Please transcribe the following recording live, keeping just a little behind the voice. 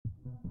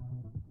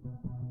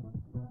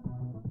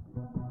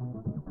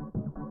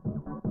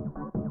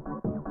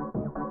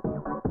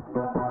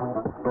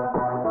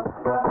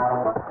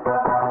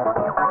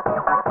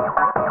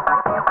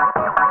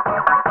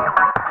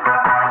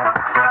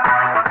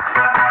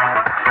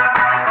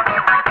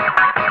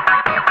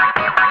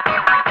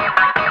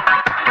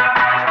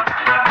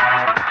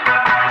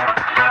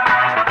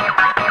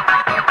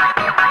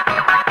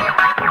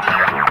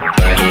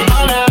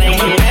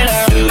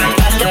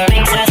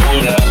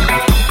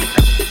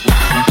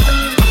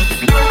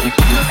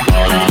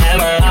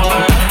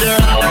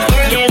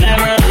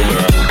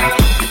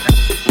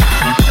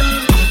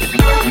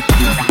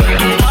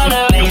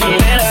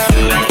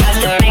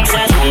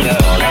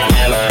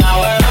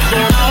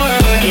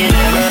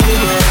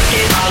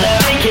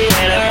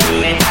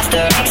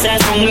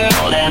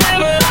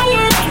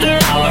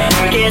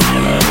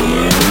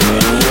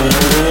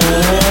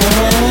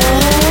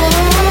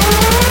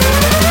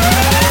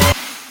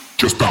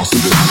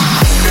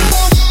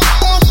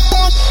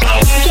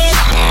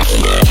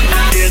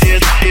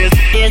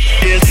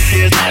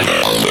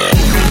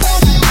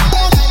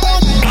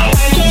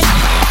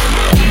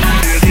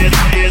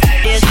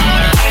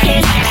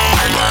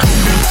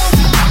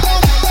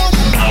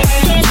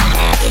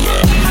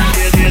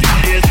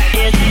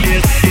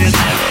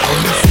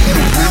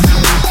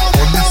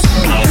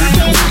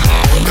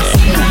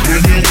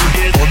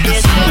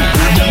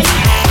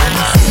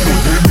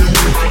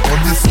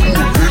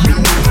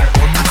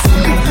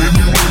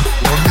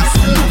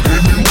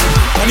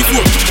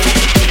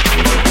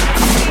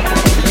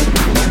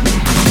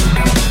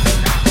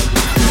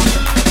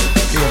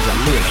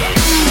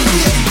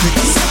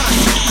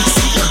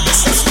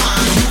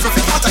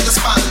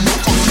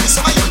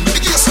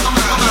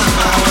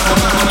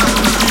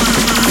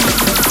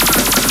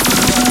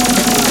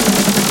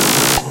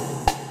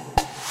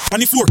On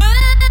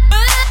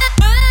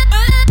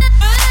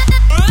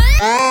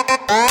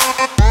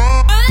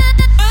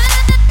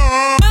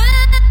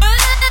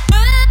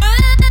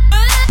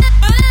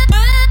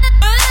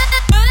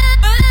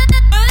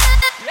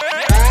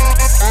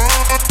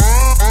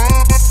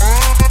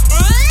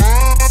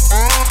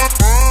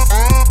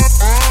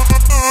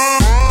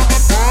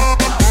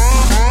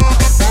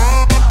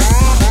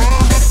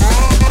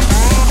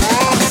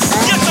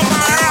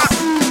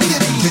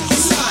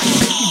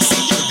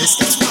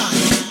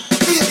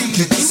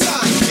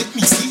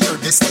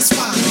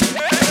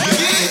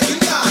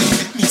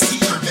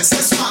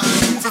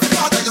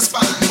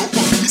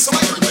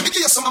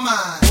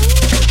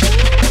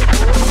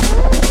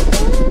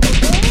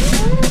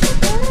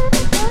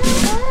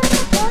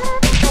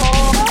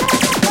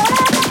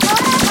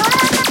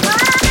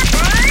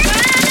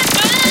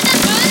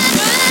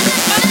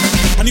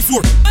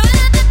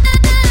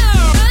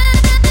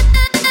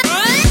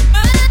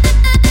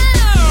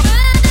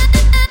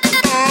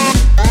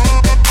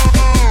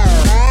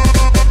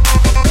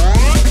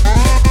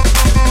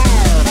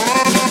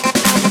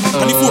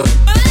the floor.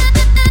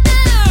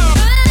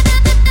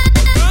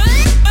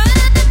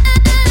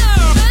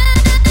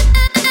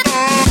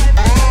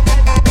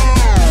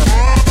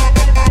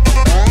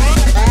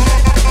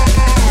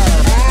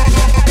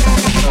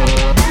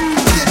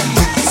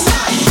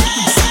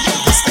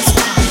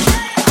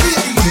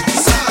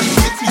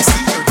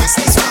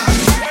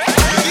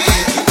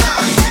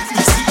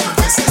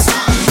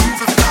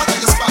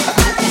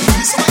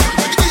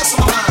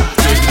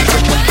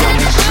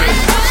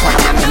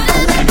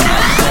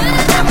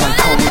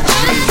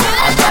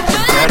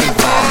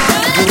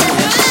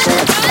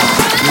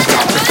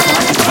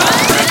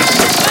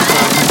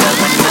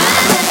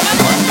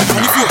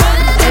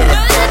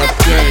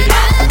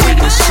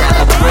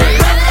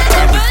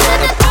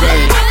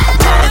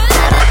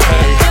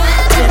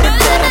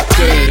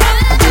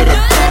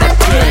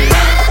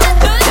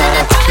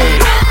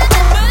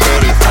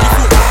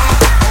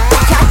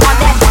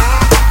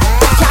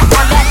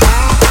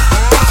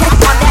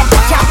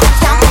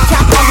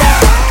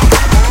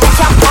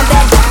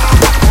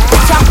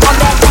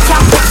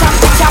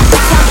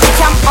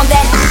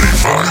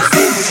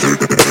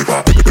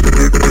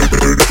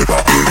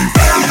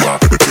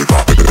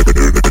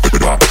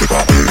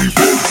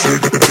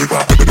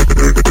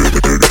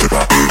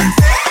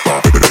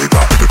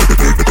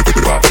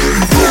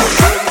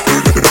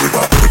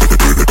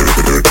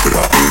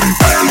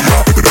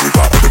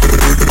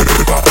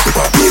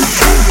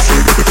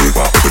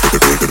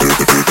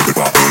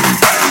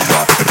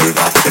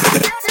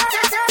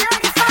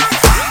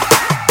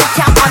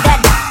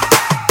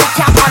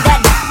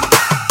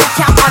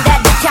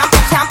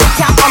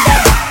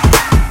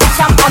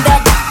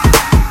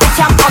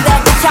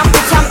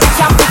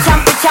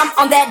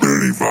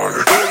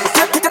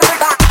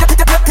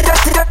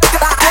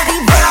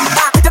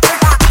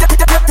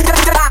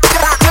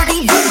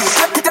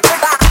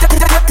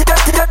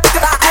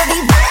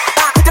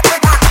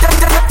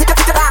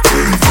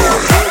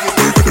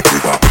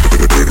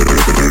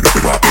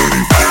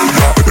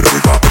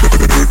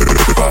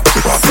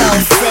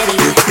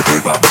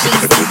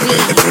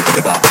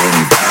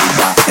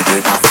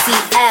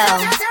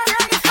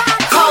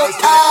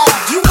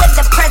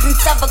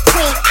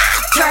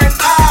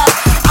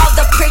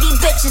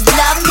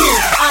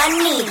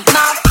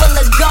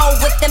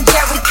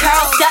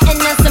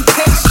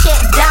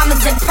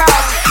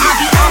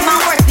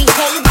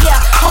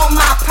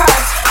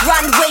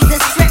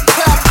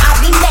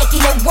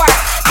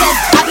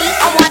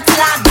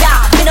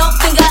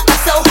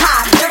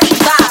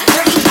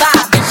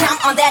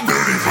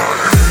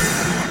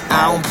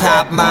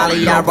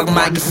 Molly, I rock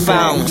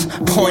microphones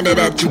pointed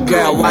at you,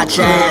 girl, watch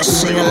your ass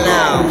sing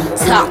along.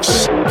 Talk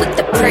shit with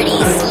the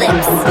prettiest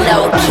lips.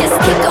 Low kiss,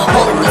 kick a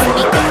hole in your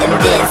speaker and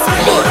then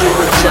split. Do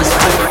it just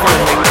for fun,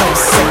 become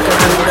second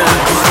to none.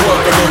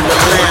 Walking in the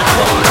lamp,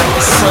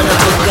 son of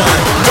a gun.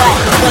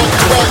 What? Wait,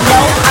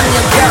 no, I'm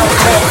your girl,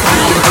 let's be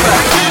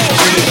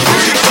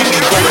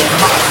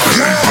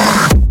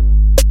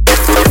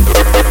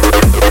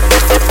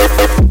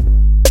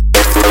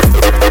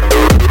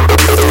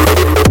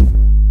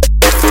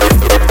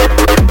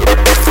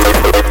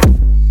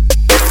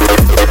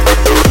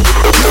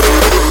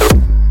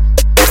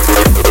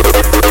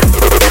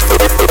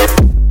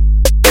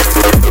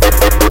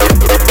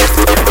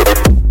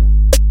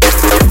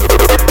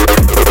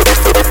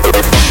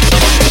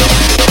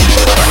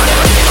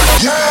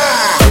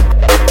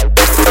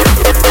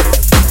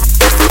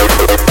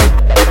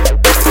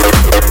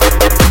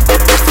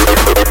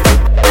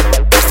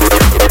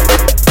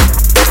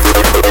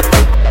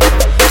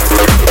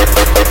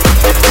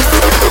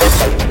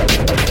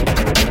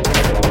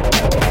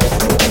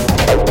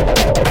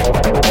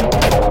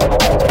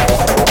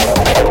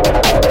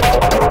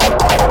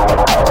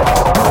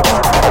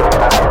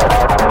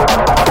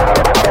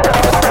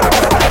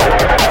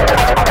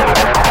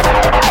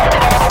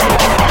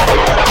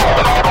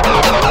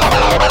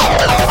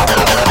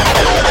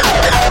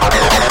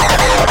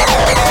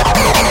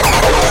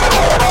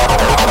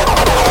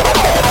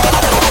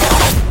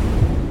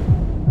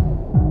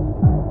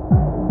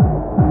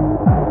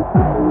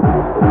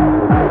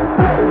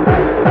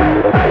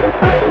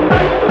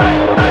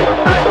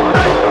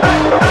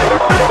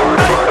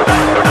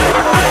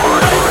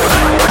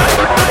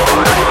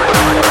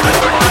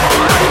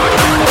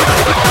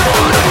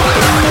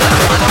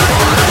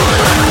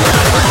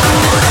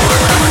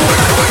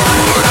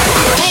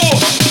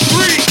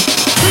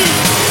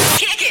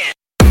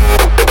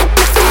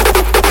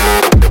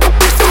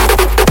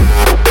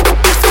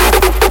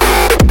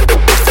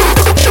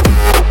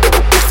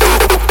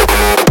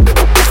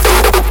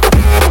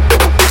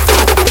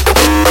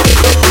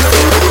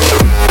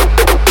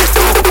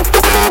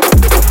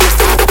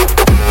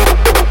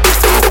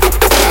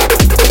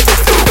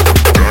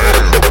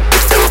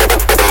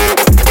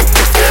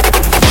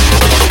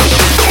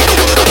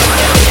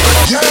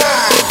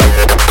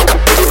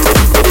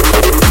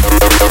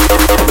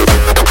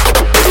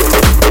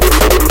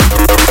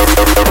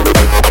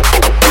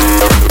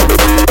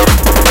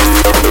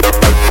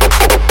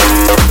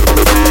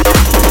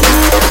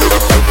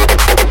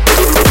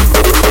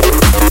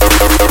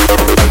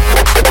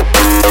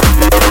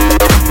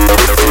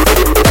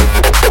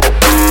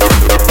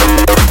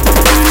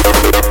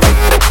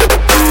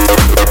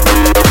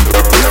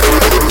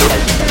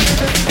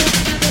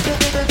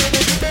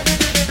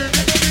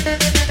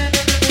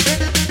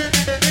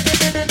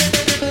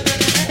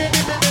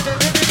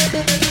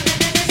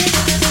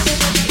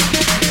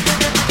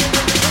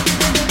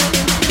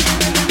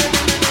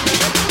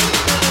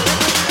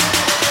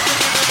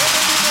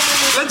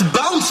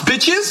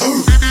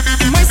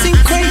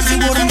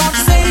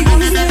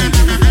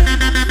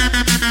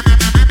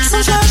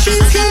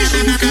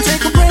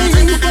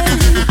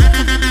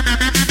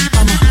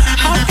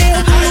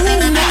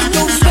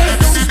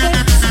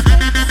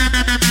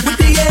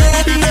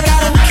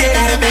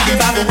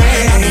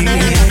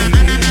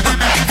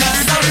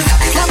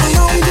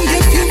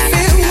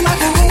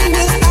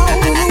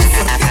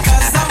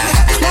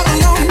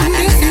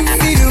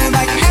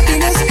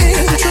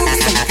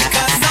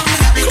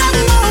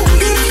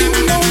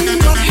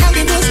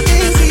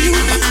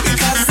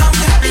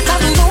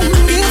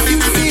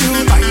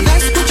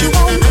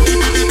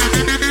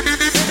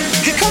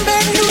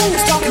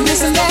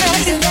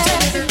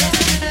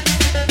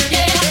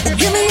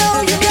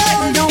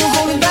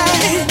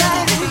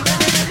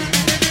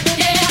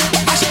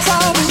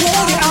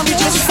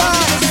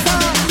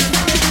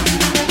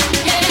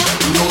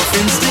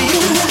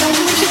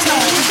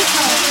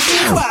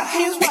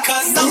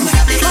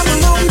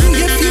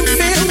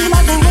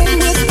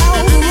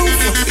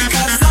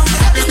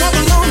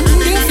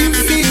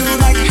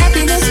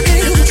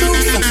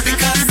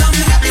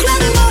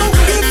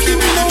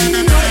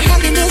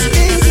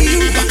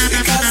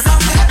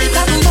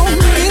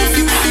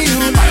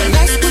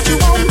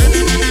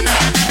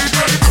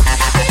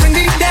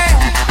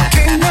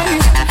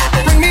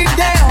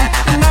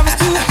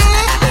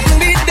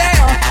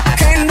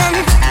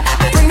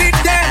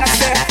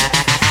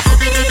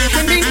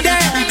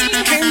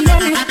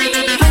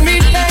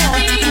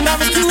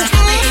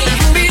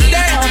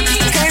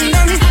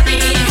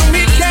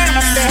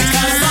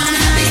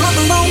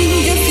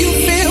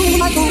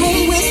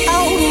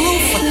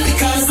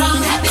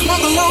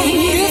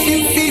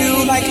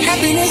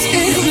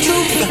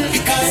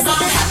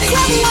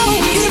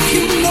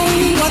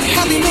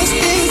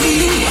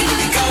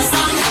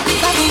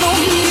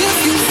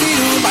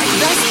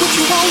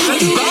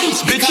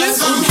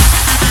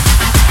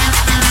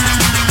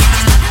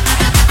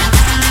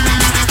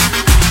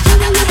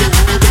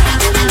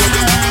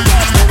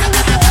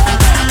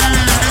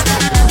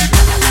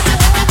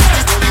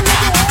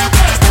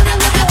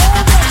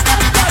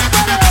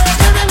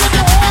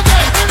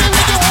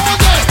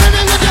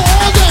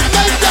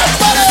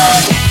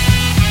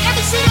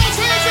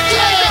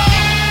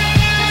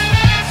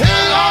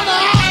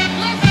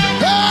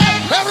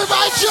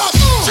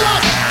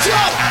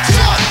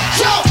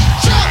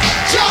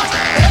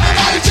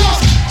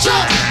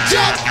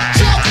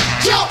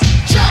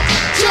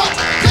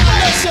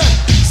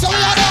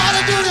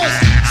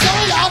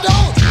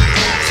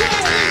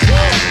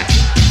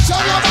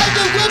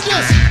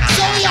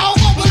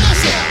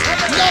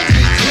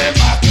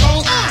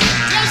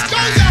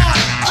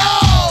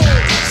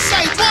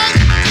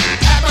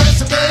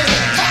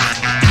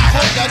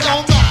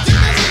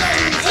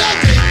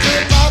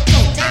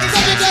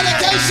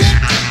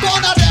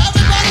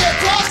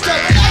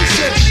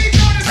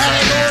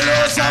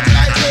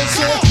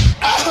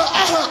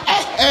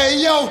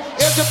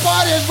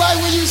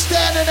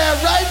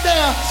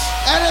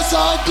And it's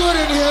all good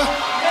in here.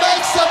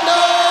 Make some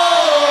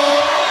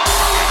noise.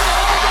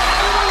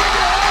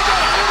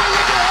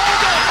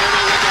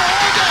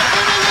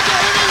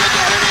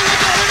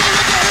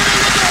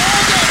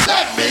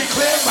 Let me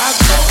clear my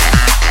throat.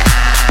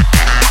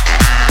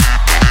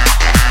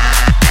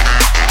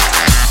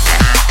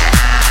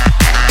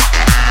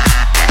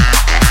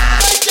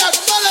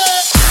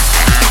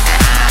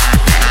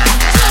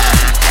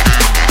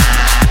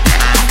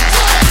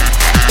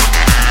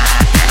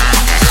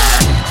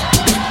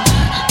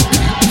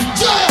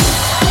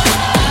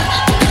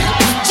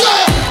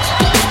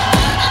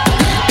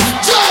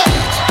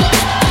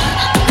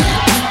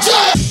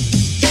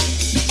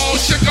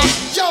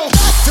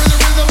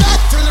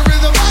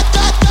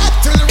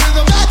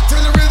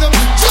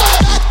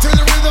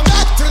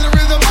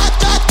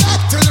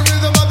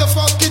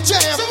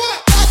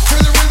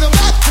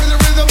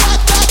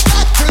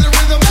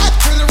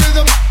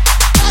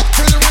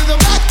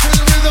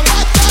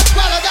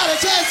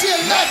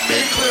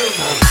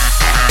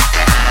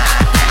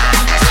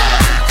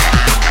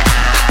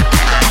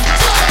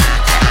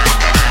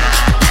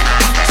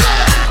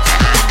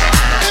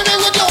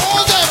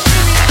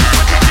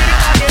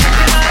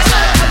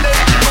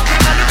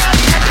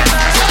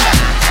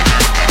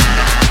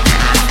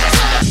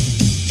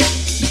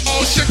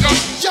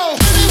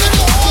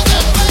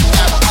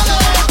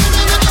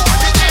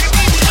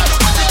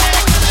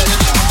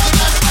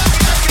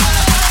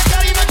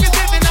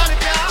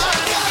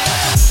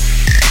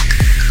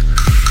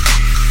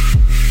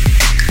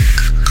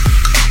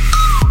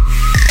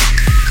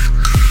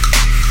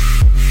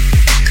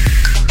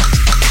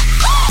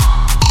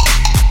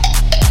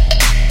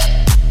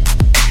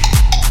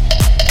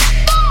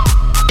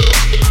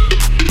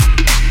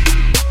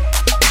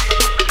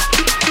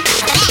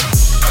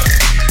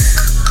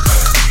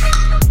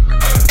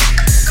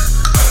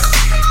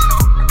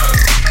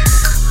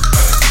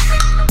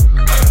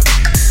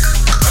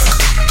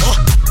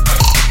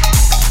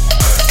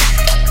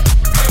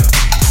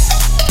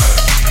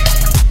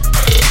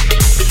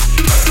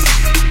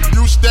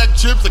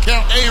 Chips,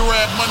 account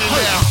A-Rap money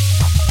now.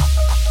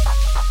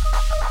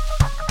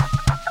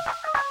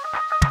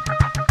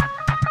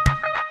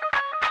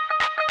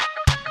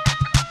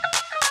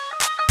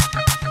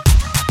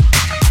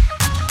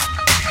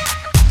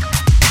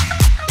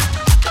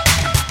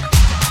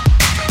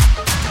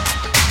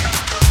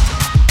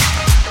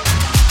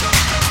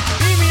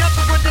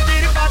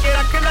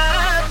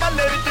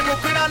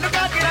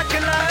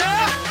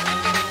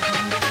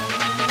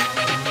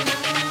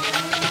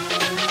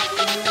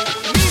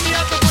 Media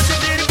to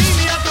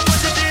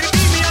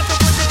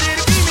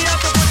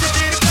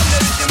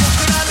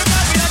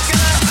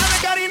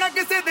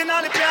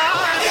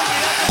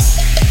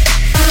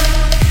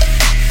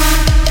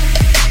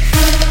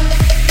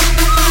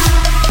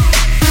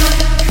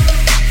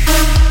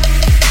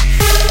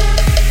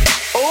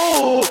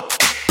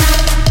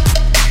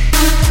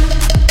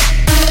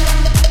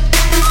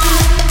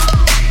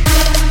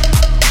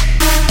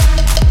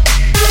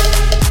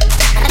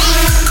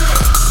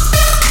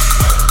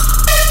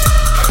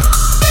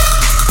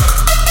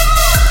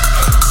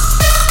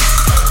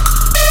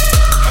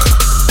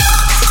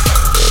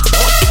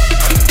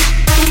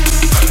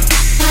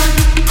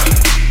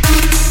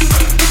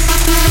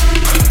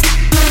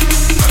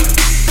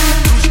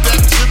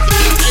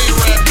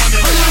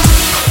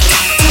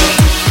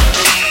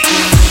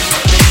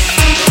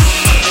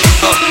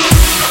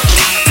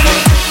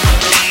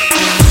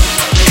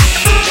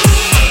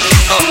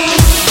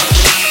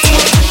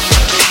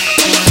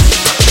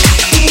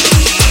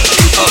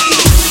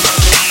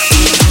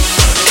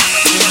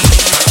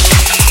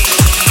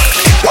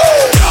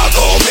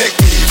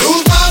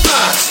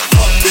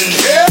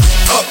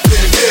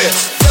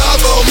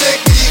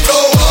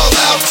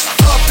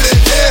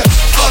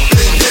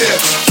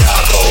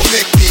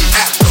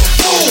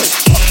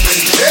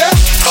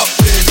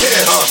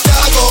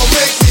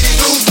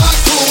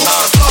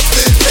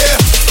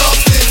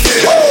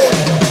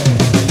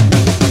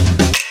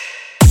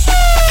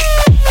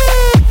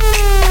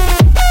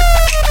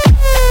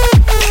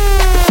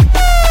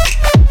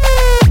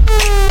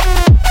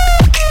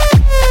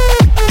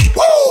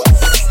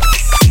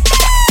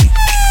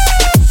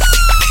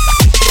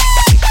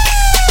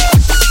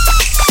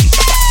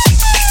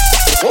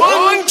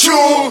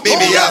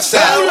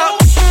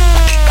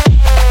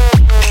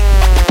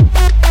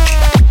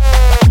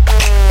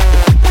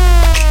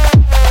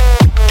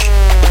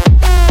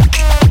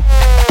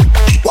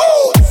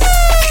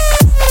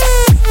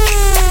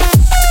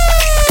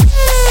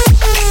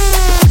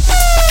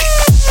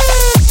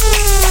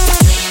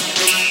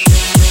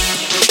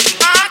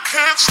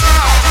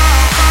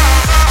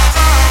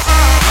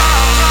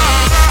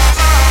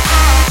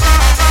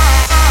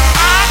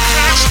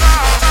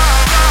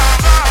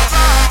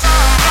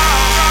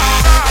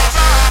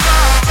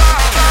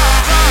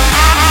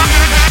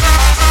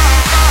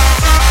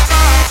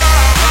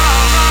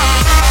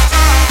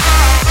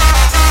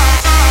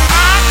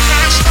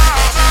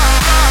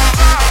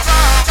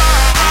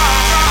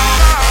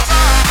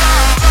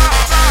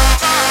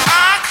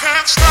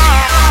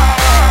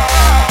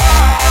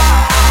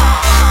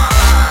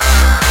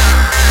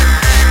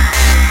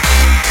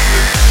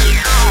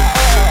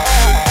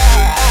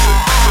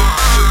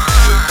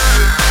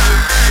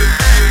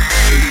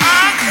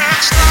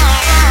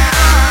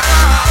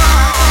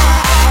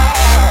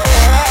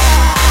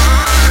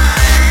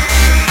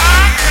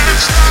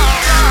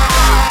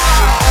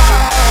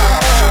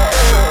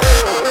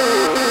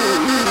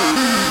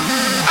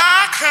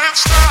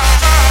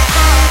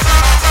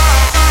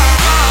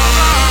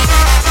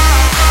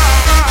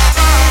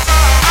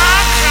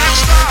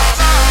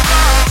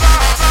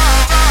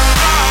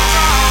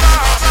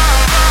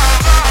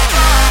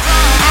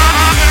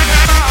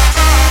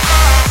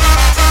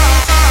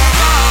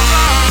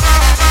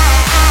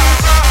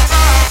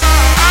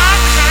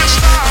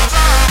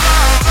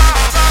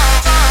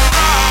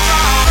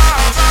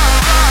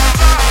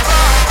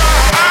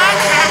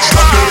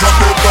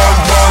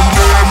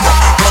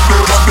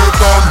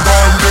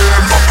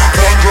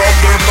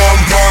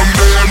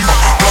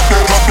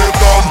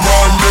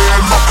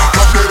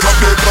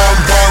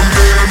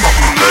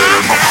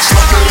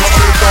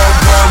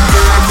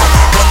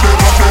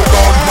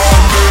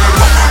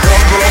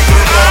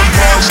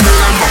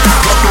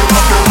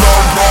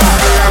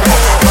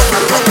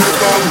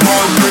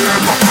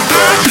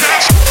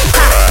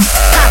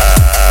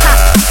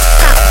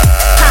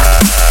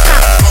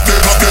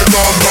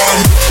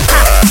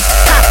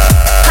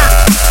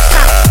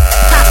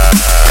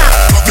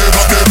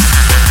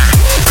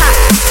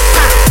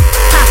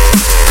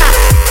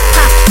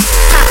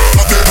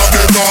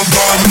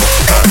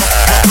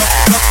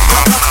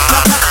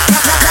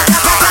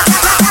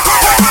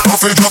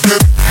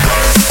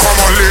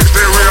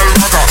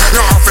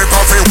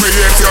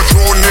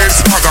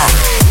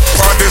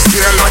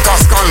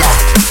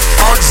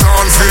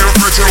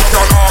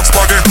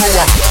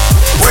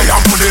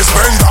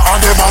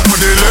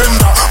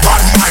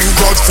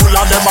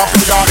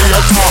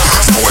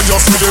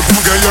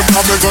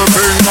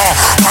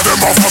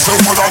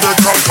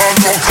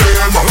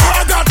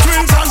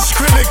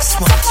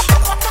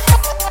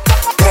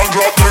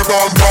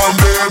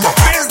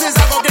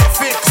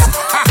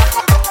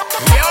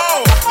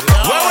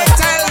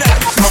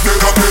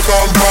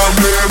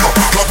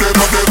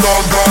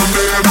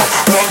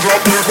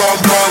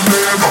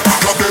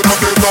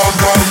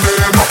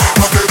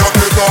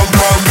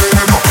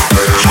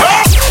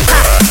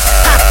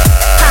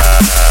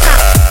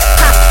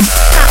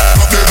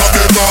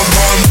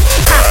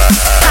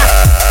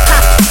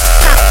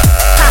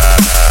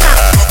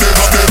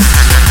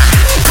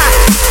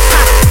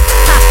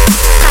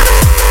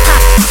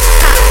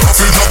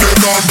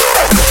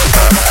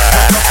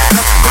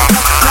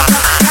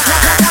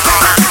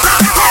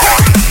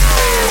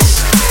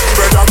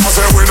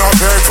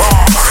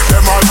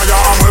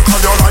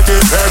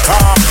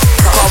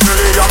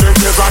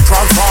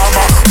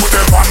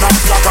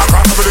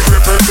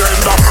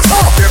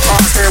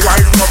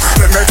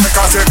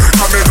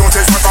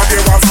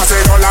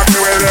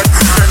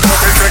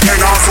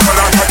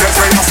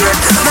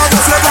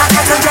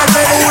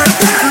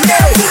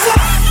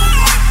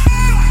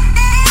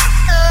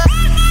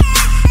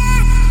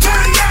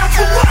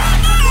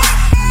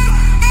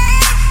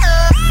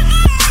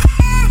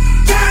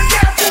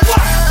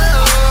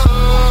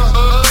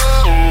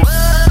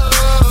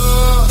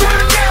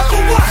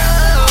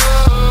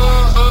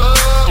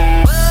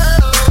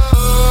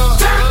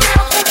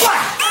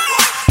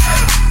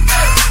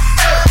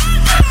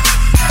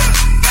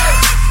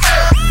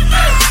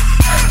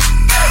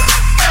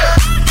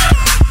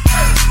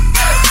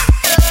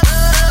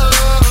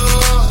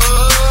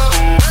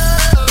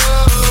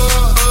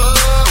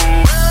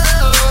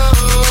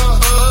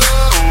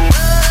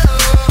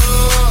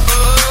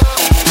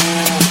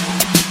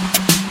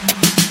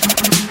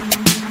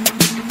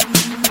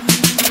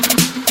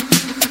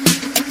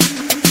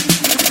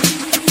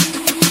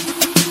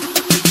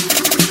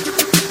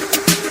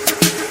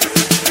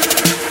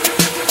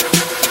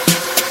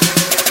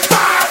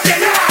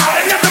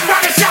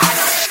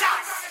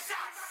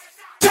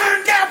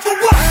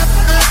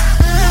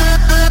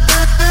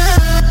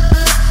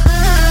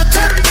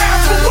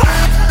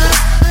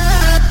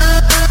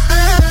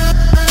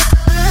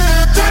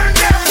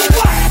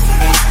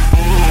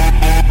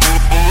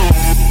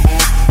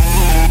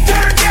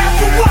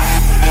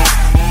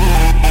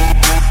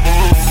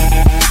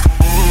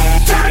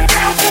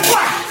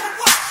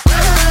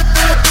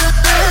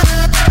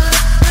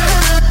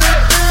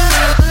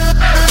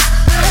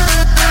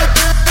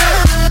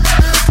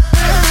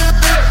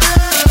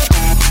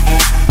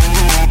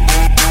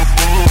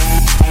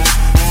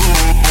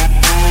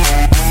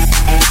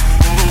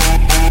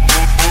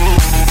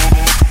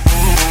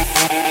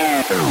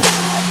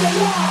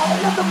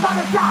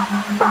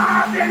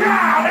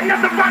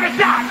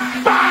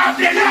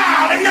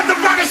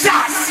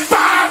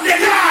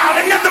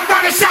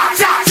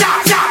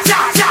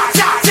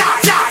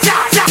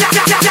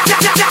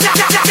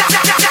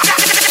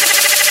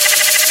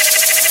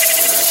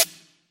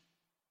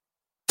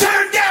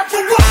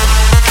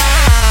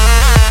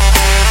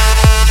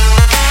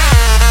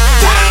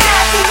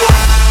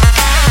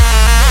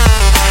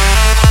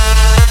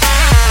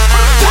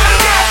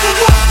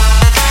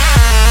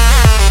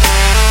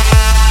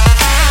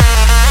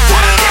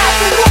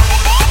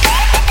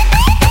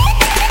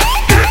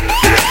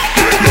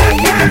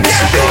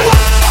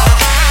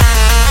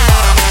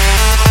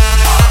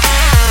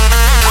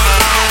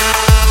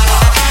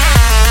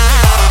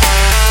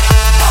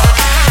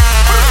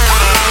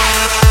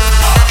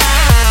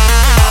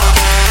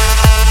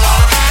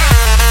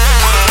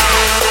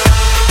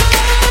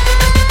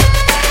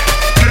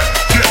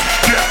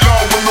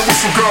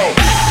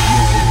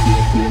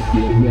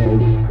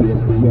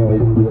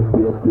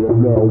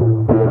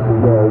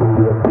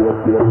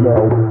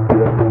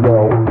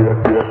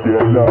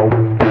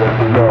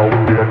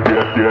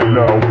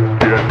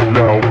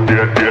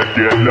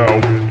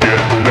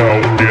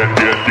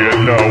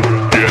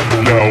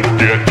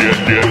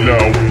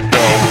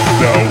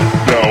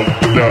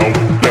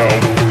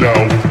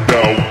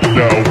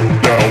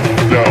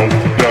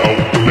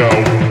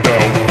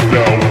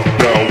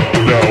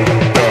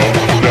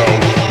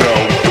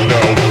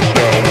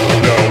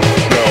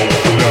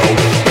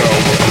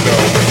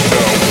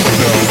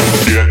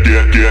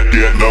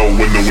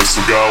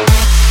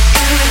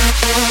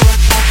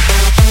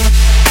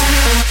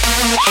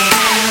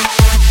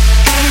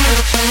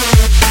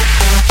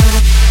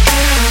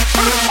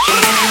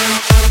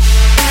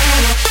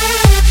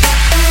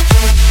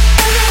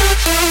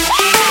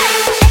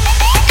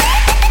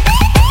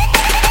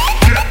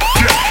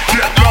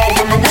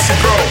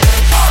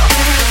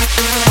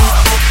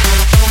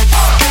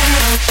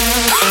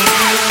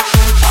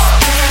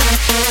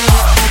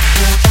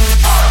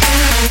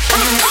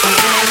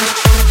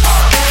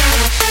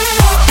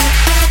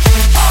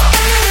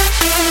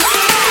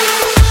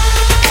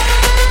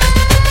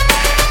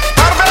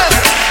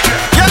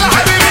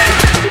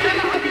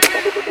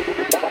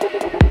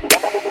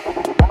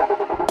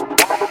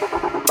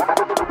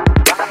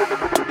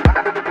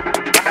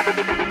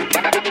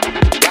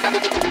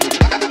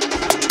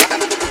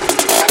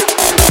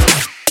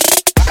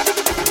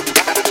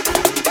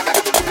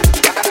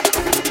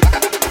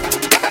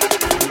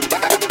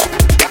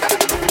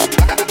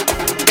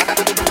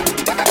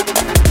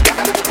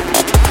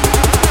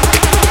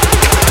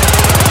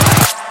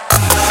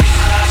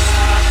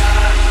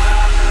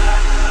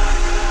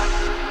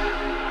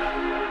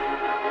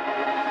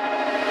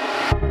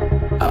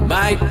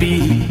might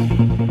be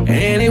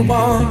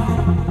anyone,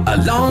 a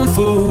lone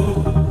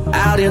fool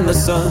out in the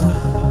sun.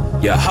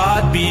 Your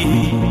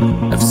heartbeat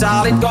of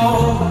solid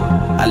gold.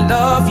 I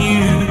love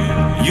you,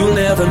 you'll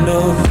never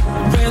know.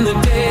 When the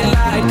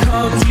daylight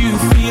comes, you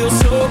feel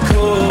so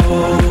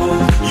cold.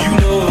 You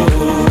know,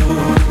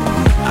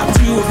 I'm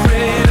too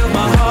afraid of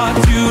my heart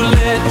to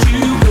let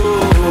you go.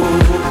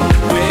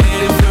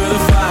 Waiting for the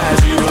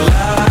fires you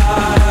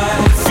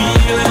light,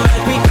 feeling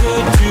like we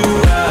could do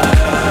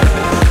right.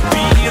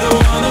 Be the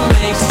one that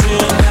makes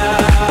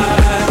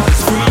tonight.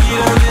 'Cause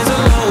freedom is a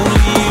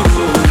lonely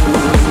road.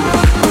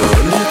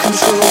 Under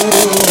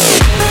control.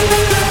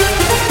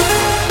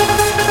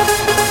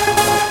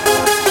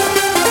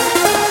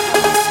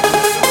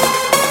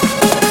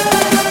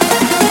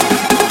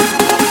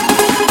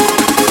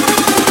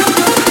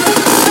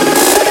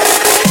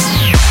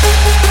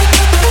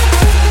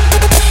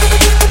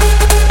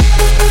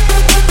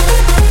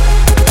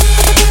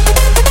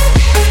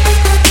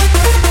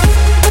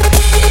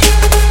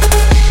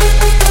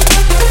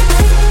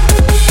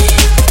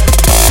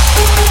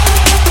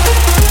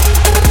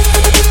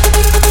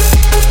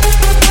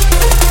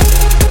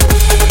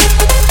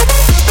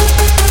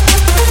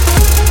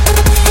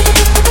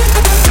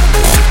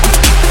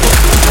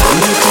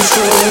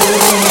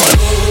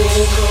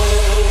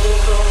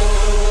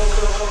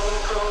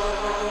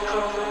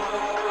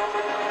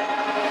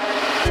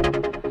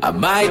 I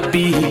might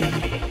be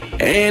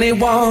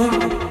anyone,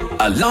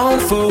 a lone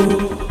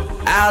fool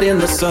out in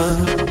the sun.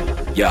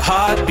 Your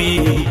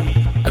heartbeat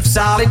of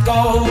solid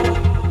gold.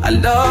 I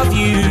love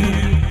you,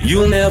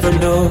 you'll never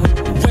know.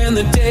 When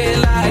the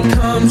daylight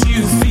comes,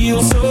 you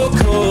feel so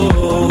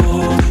cold.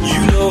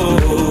 You know,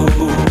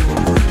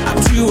 I'm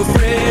too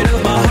afraid of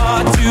my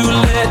heart to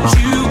let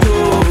you go.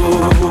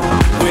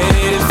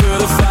 Waiting for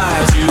the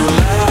fires you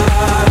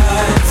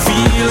light,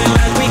 feeling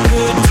like we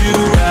could do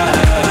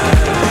right.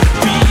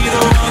 Be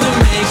the one that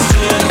makes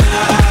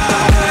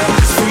tonight.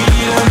 'Cause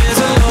freedom is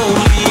a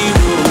lonely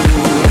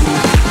road.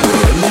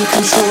 Under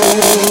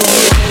control.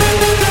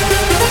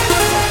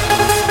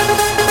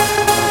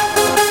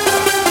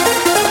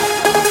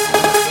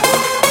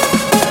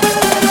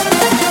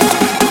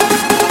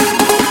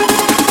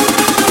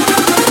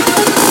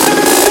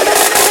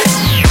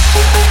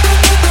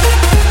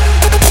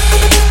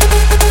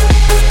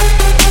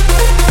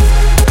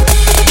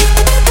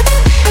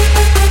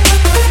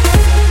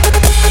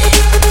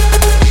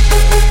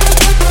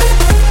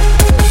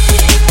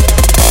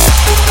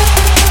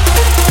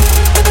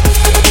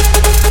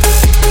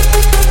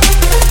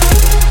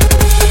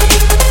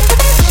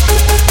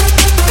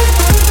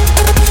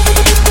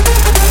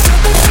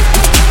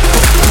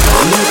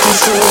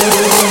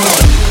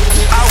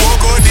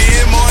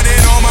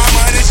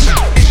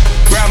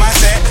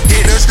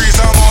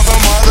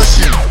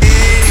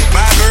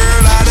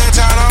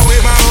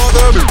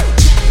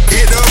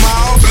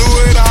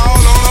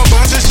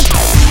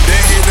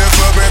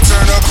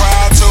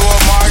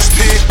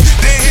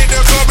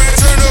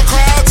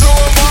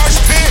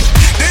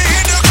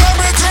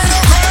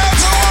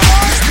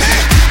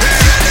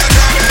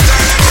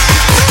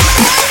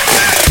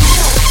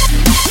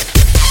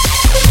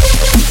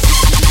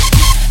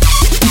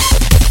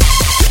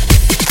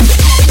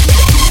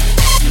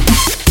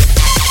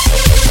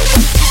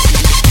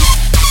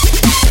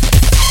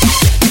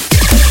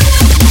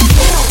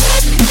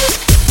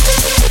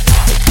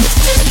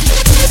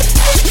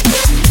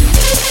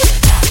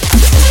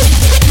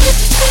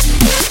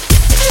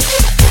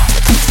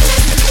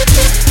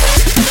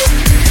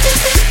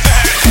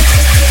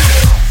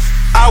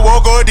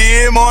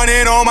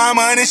 Morning on my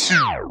money shit.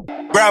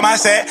 Grab my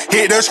sack,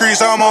 hit the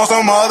streets, I'm on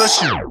some other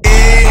shit.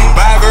 Yeah,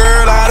 my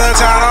girl out of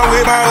town, I'm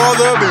with my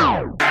other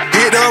bitch.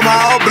 Hit them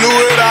all, blew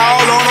it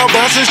all on a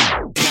bunch of shit.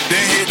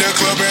 Then hit the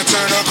club and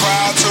turn the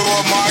crowd to a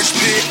marsh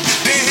pit.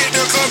 Then hit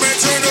the club and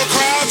turn the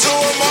crowd to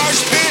a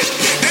marsh pit.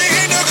 Then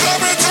hit the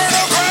club and turn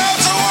the crowd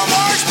to a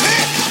marsh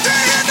pit.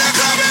 Then hit the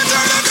club and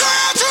turn the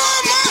crowd to a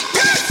marsh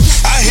pit.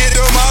 I hit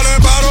them all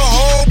and bought a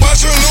whole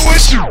bunch of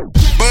Louis shit.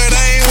 But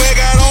I ain't went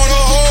got on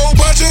a whole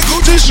bunch of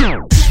Gucci shit.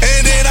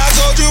 And then I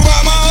told you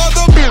about my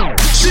other bitch.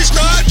 She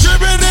started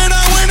tripping, then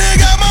I went and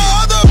got my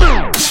other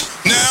bitch.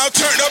 Now I'm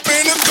turned up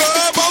in the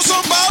club on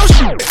some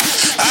bullshit.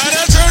 I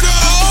done turned the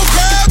whole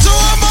crowd to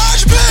a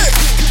mosh pit.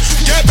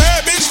 Got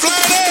bad bitch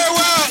flying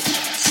everywhere.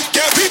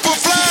 Got people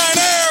flying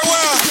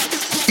everywhere.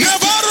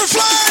 Nevada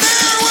flying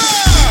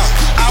everywhere.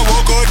 I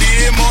woke up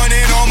this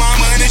morning on my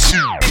money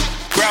shit.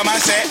 Grab my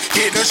sack,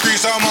 hit the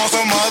streets, I'm on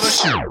some other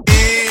shit.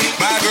 Yeah,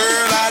 my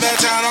girl out of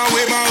town, I'm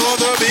with my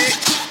other bitch.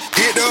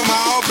 Hit them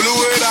all, blew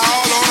it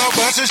all on a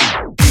bunch of shit.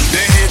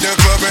 Then hit the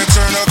club and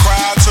turn the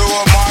crowd to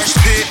a marsh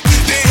pit.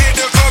 Then hit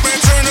the club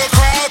and turn the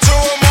crowd to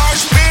a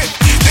marsh pit.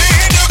 Then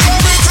hit the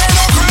club and turn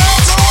the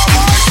crowd to a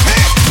marsh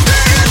pit.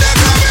 Then hit the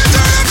club and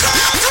turn the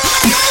crowd to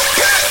a marsh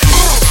pit.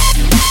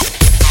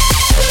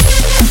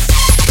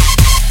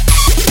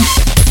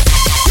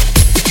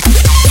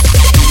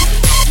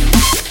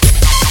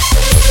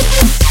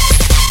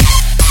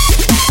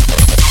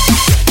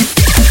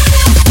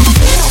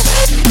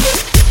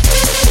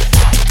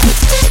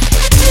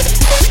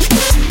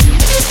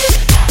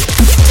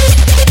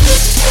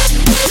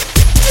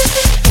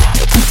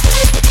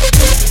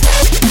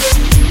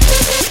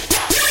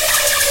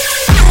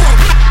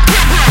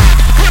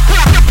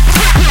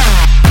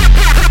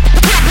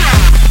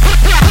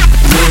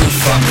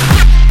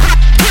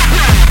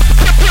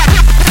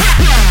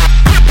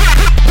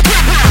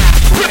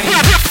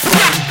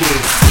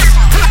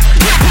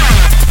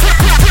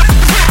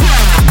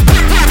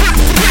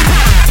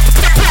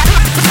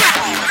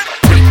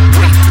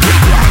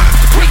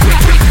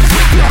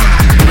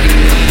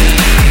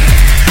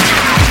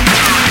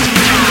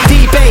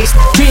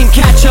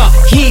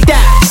 heed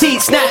that.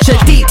 Seed snatcher,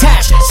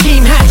 detached,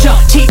 scheme hatcher.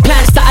 Cheap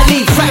plans that I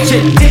leave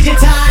fractured.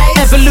 Digitize,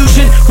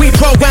 evolution, we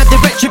program the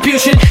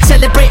retribution.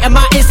 Celebrating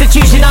my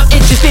institution, I'm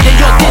interested in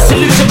your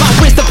dissolution. My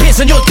wisdom pins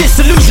on your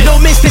disillusion. No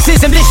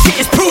mysticism, this shit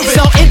is proven.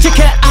 So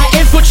intricate, I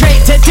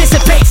infiltrate to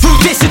dissipate through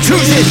this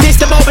intrusion. This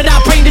the moment I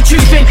bring the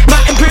truth in.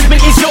 My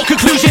improvement is your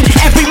conclusion.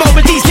 Every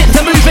moment these lips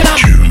are moving, I'm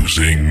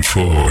choosing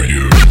for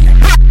you.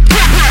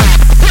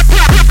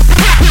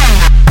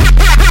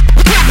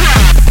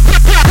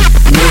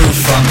 move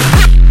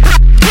from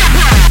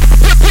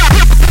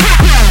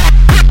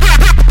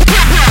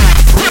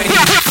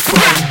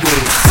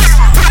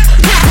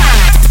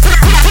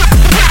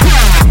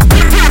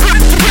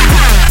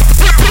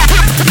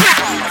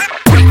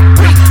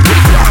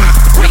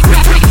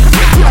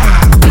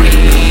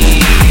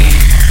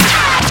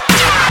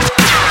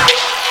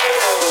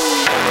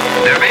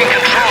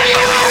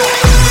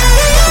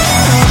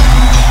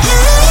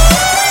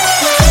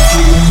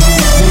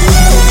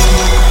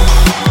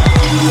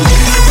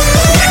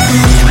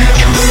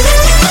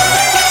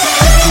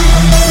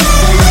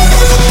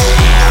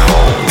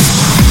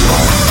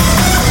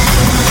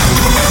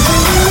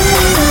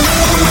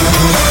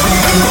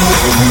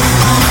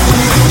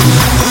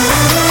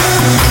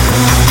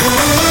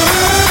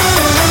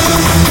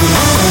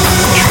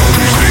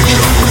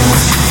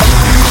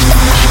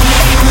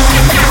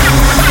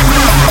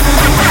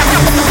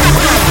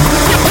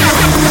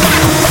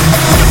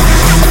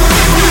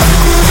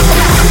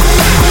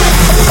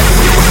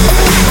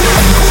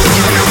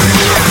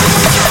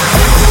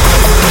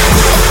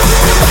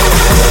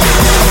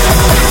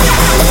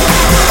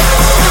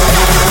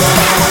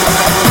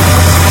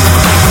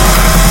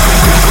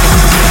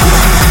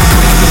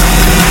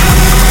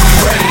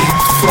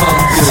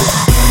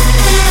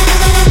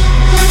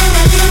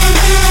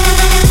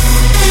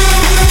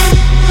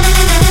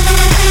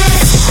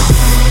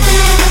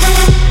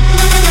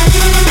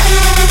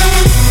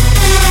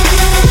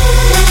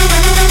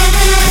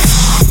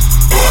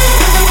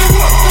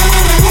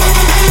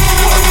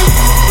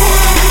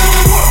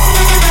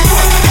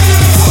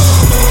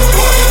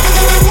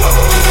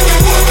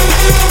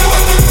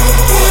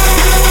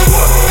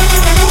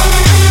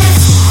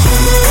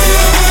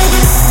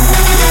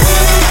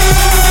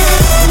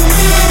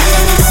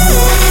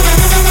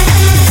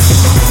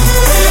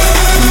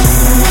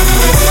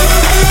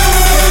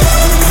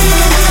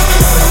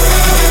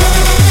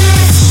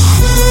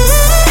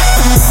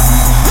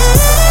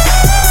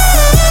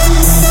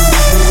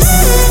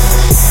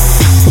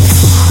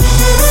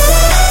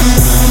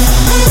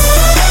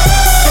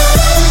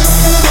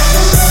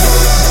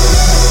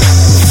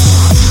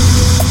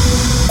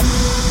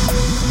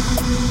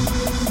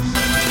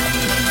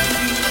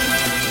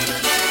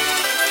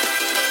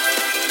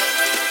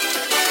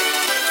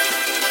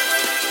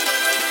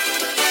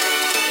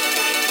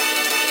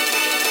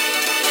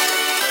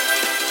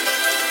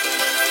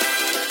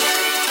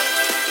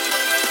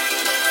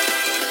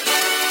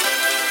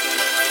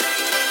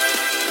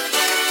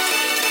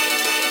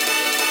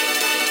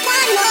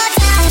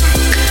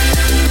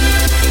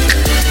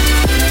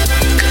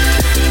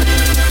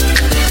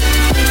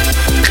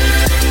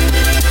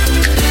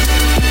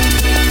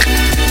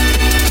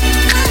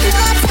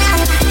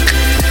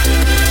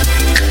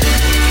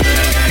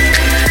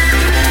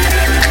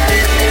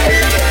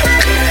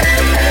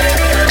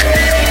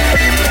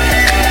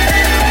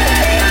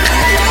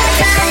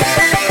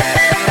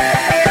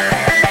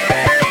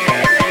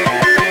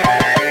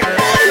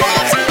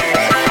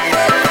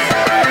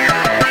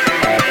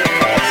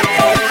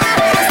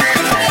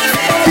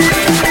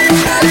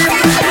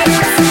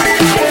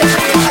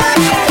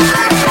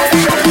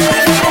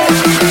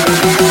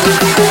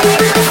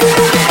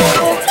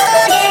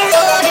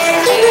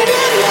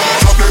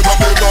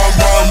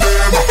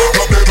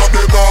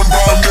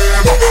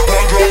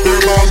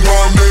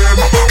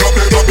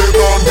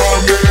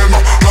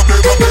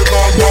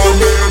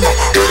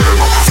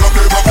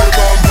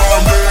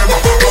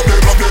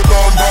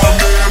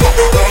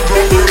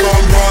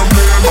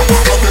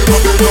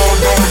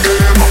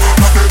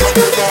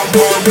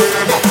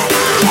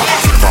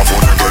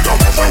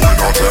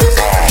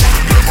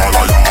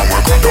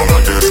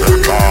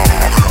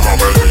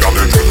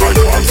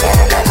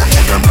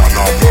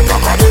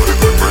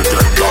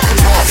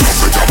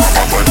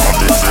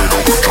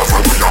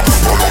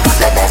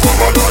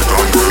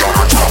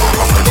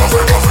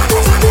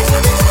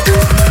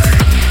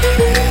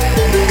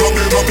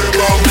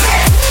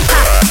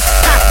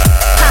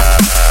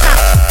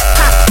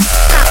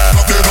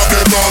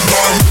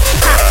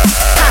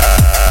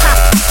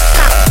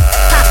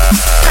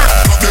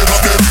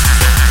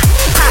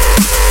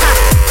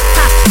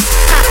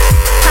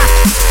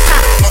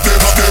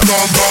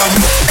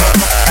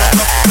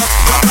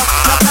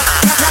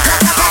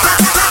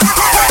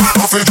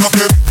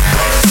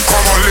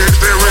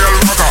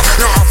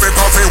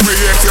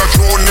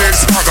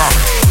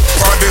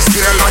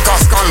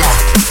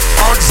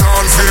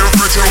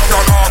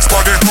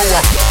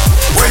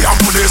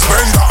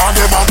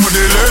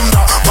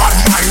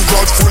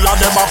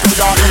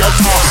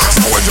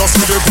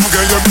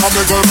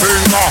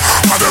finger.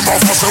 And them a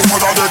fuss with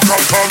what they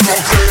can't turn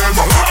down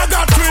flame. I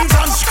got twins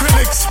and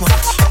Skrillex. One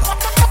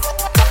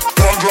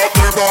drop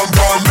the bomb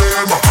on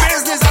them.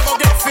 Business I go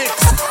get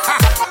fixed.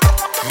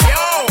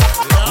 Yo,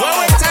 what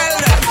we tell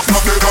them?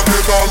 Drop the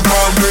bomb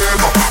on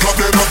them.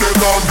 Drop the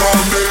bomb on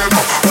them.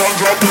 One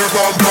drop the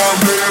bomb on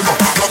them.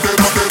 Drop the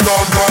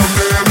bomb on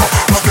them.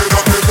 Drop the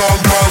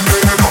bomb on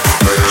them.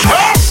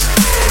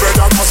 Better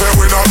not say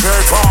we not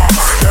take far.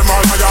 Them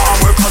all fire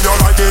and we can you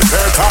like it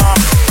better.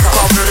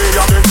 Family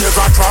of the kids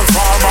a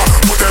transformer.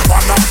 Put them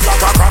on the black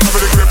and cross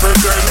with the grip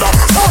pretender.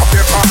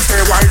 They can't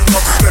stay wide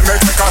up. Let me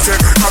take a sip.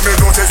 Come me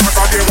notice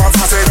what they want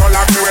to say. Don't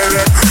like me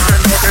with it.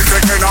 Then nothing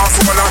taking off. So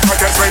like I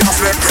get ready to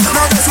slip.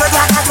 Now this way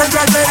like I can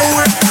get me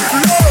do it.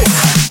 No.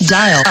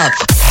 Dial up.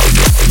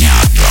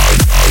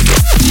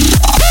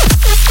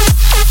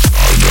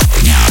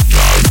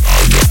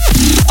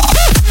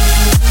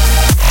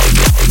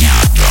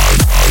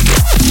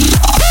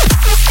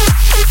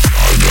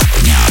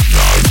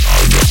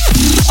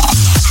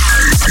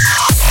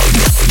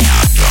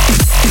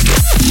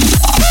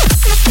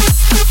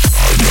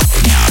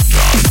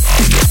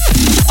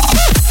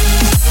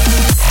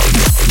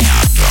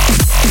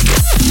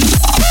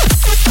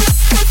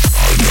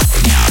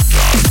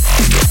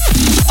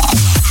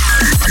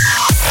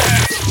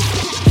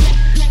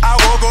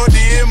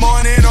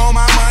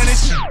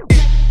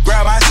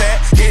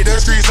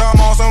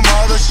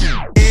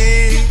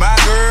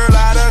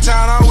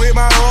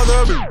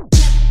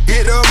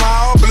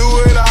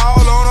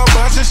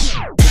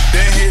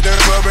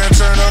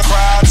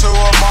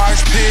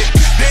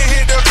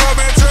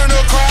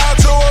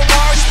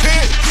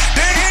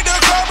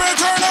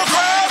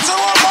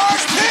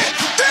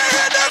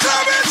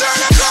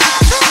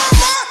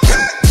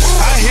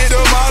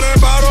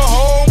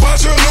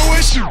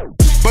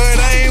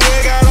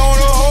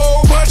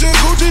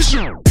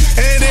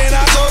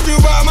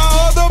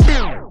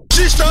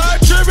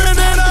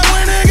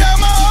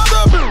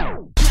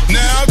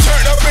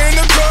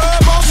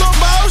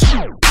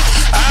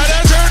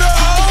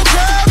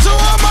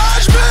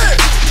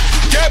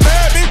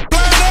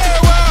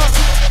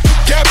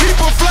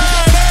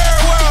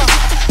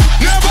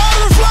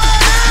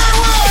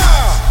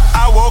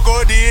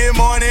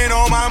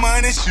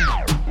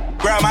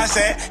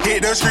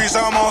 Hit the streets,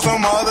 I'm on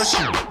some other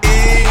shit.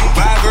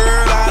 My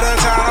girl out of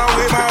town, I'm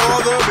with my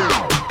other bitch.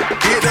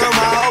 Hit them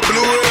all,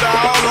 blew it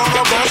all on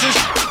a bunch of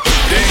shit.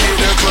 Then hit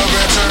the club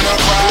and turn the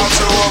crowd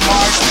to a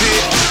marsh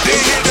pit. Then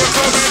hit the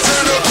club and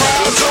turn the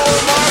crowd to a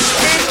marsh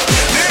pit.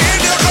 Then hit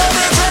the club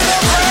and turn the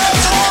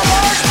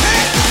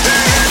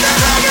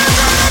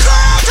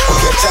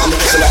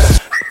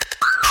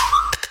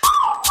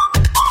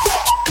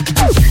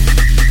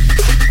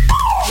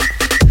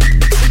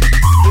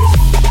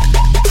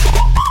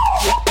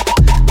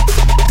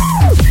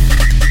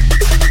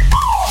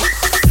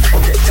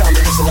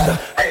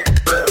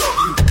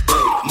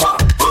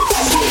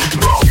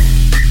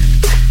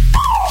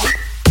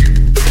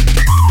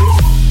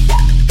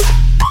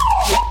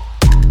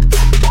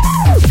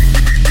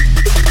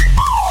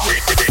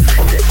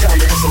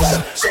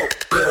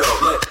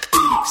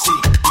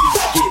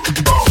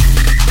a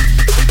marsh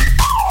pit.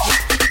 Then hit the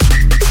club and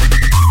turn the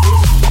crowd to a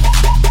marsh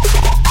pit.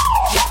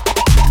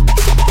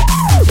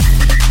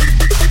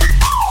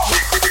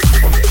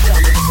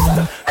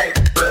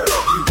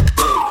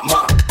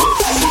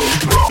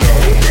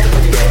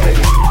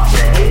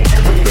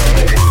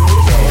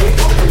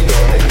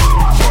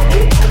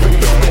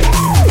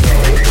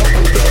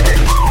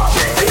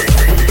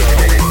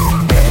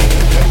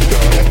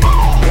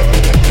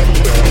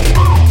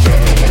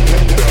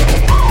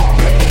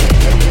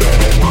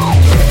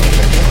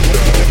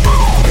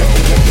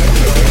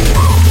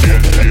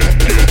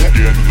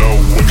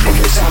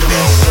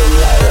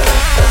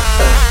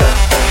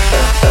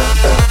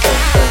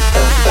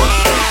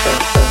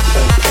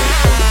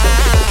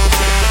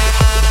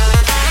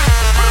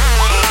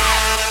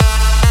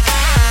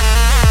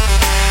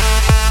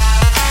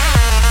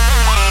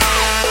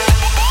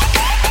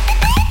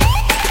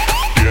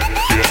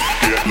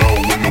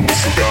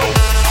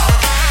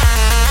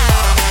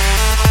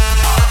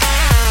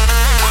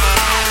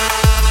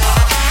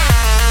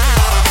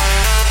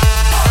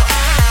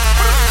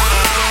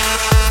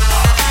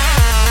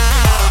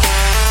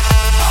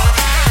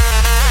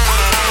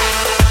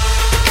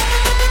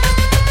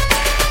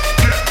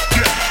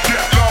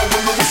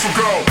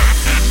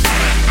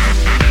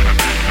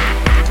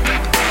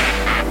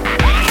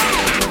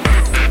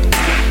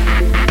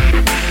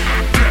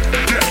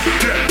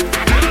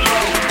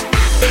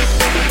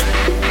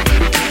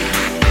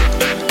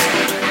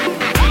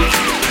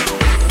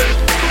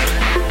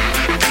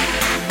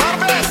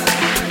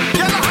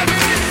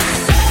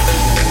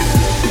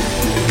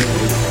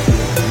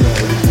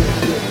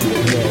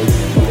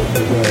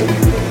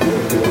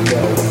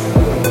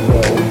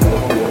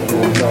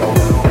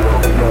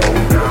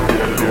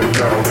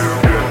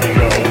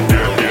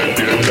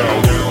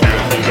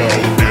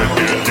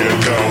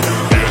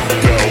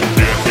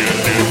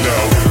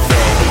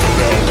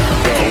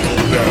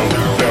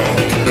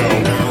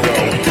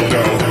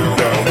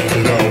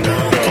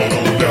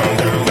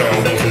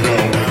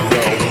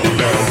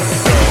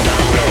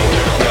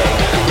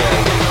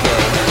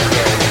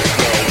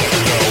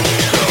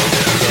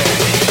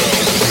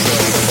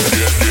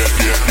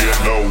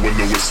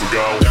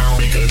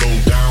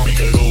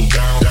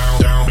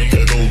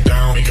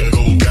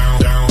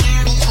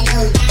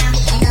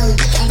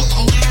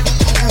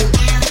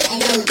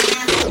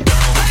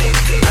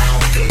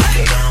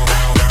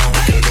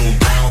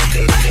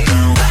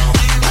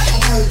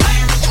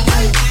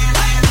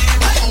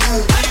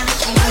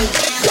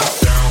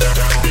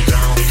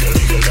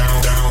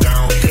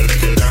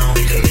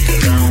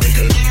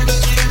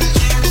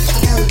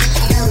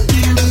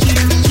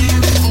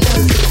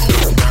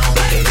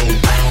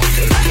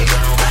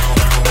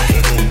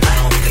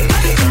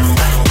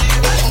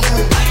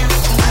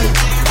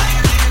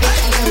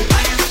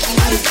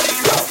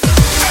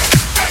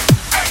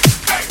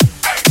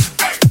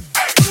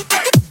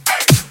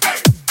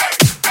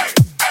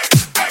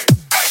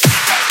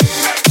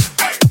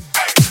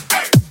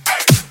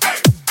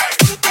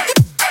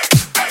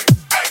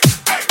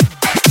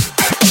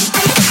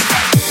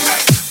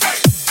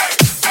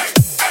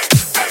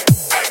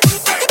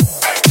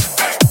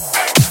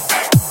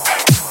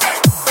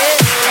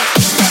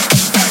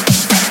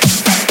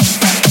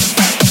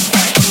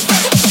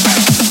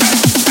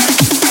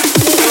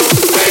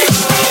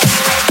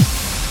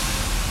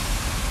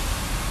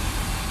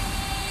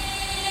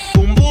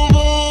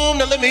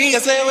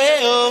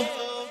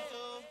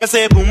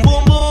 Ese boom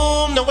boom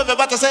boom, no vuelve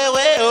bate ese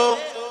huevo.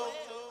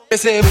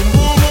 Ese boom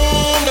boom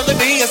boom, no le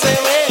vi ese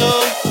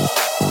huevo.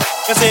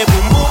 Ese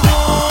boom boom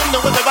boom,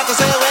 no vuelve bate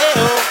ese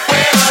huevo.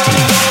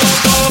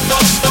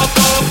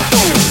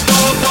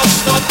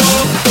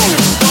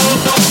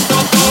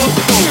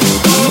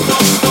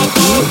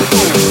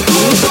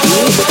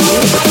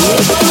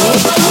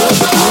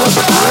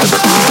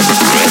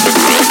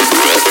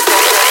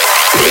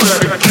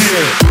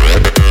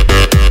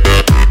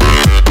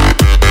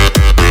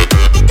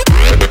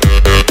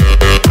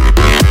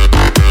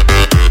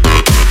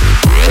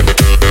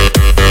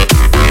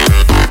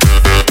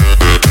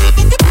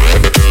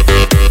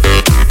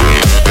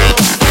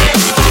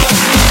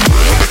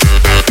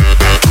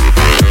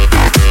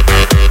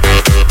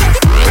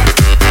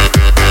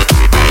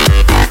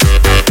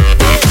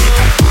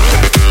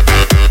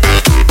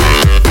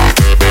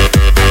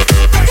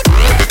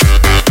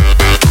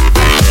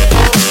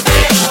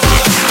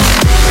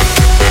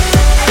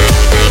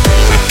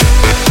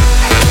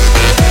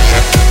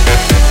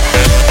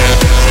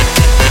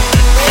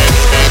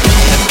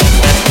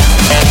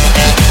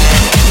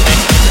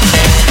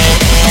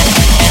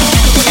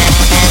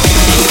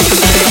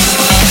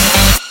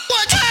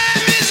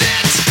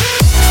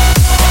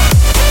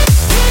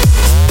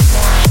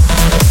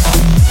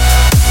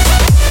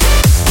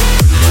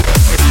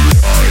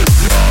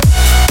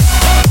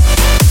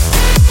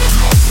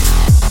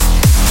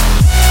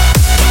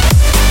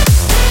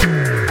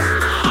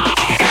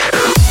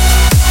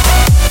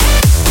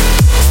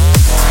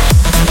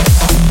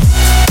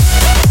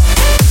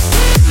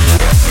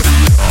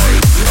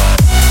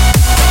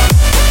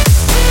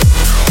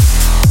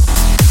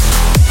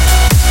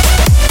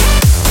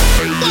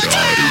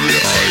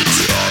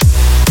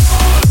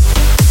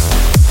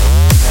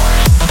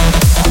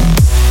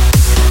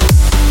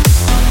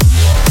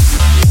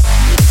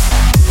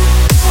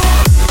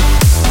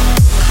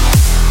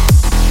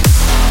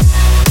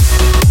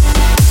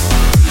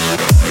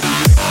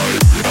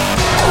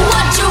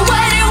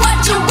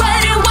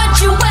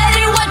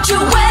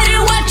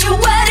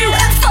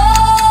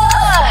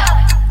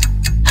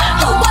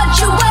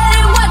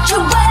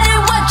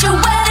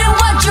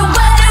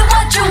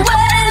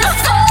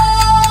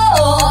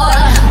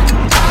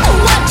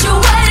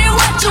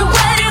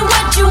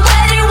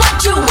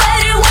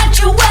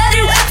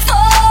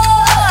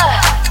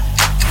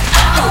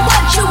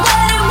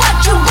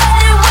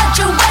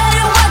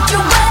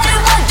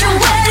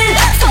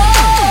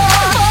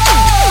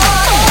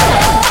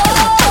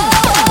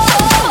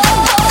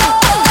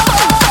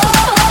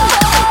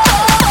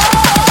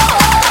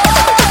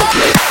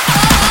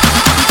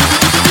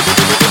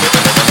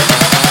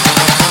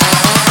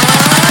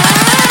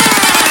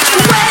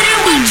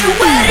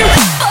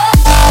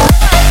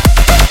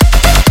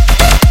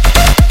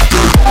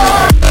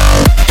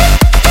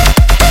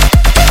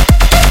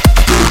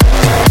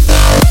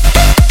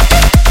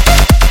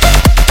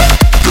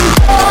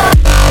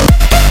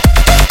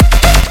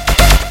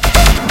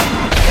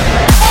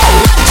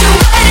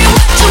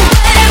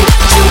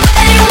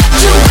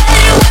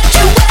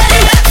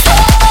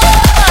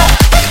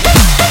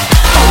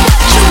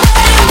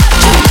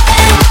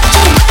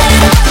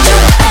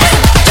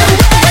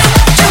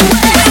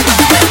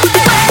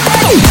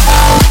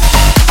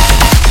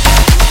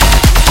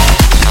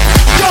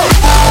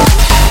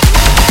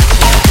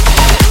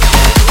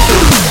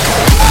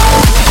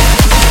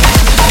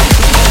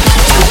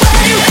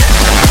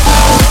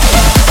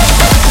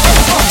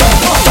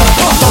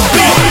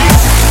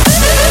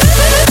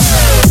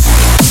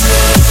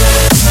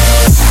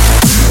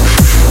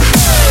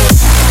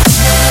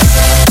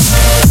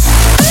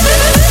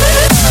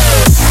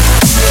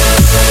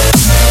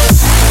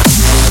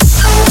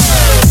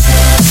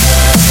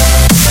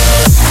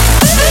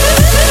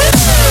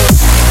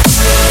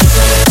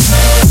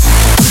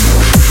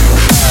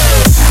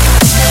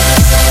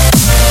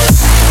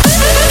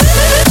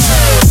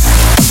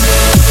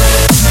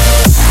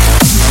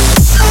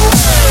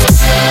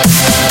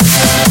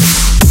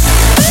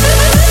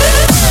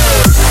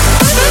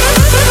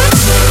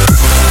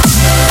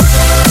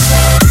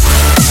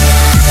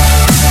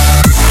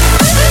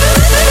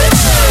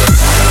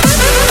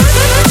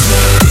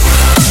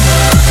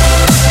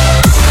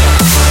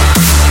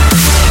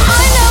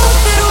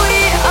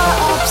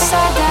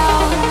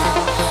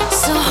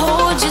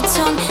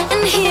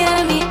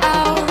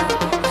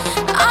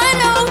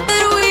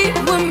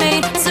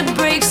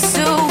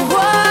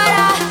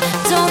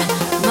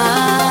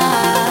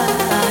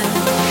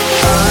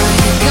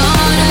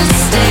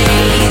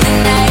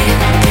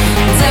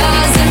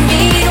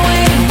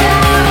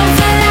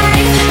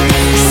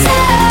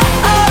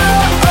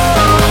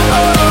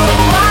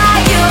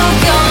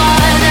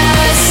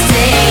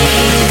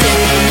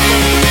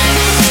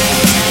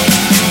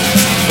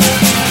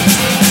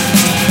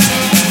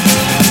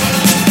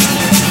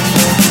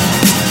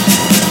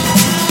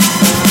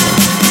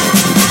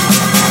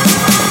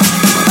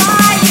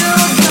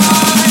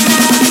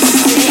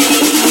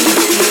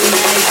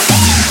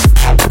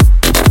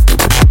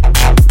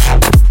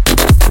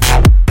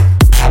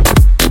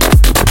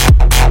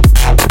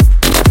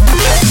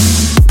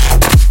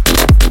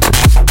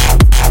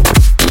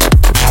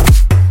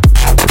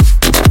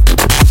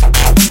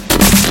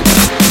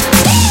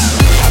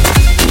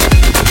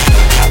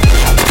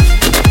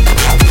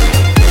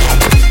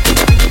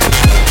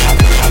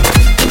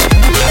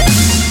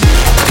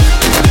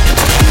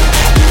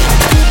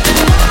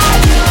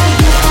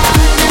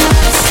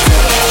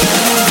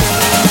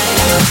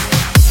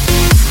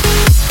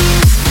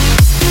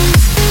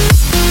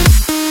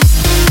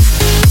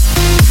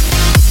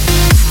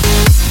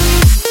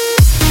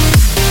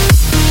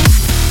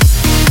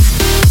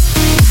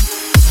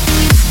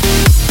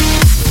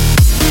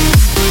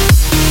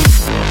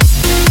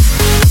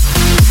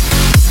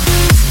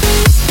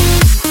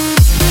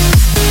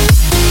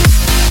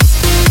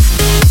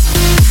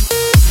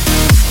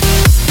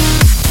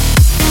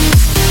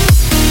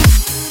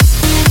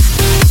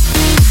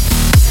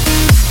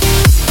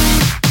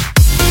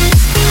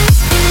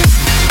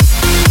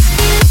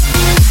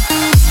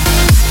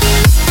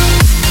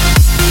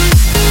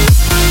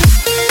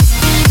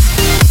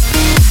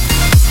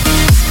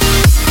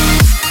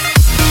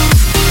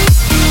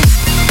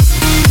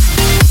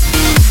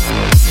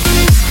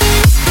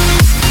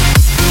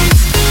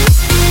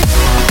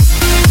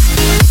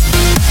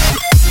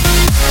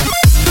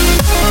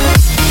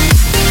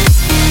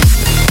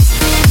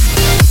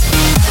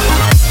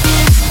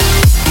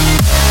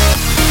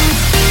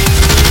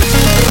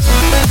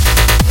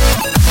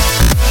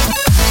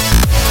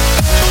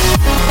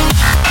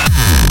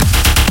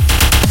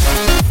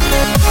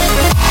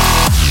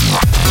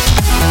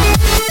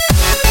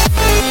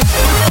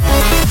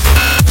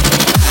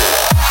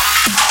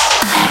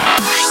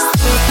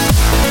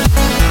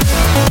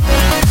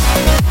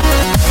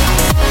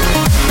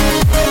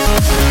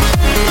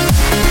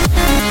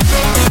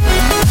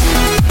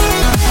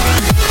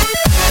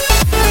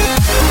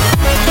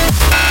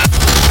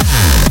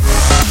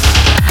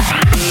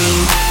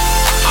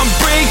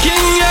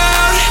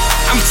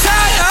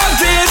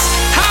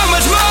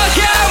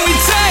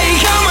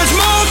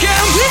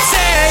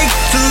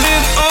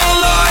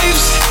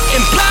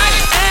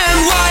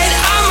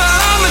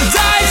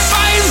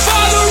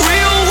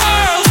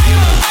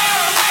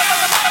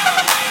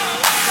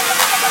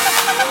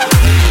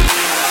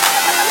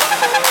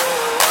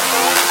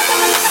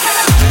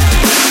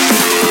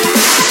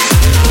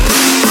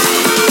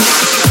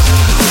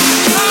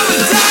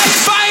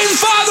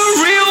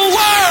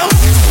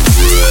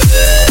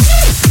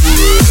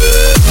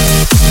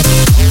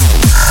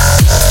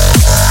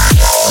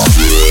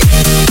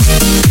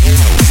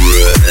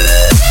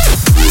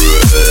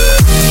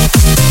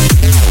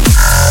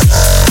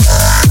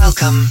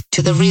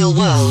 to the real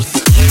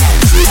world.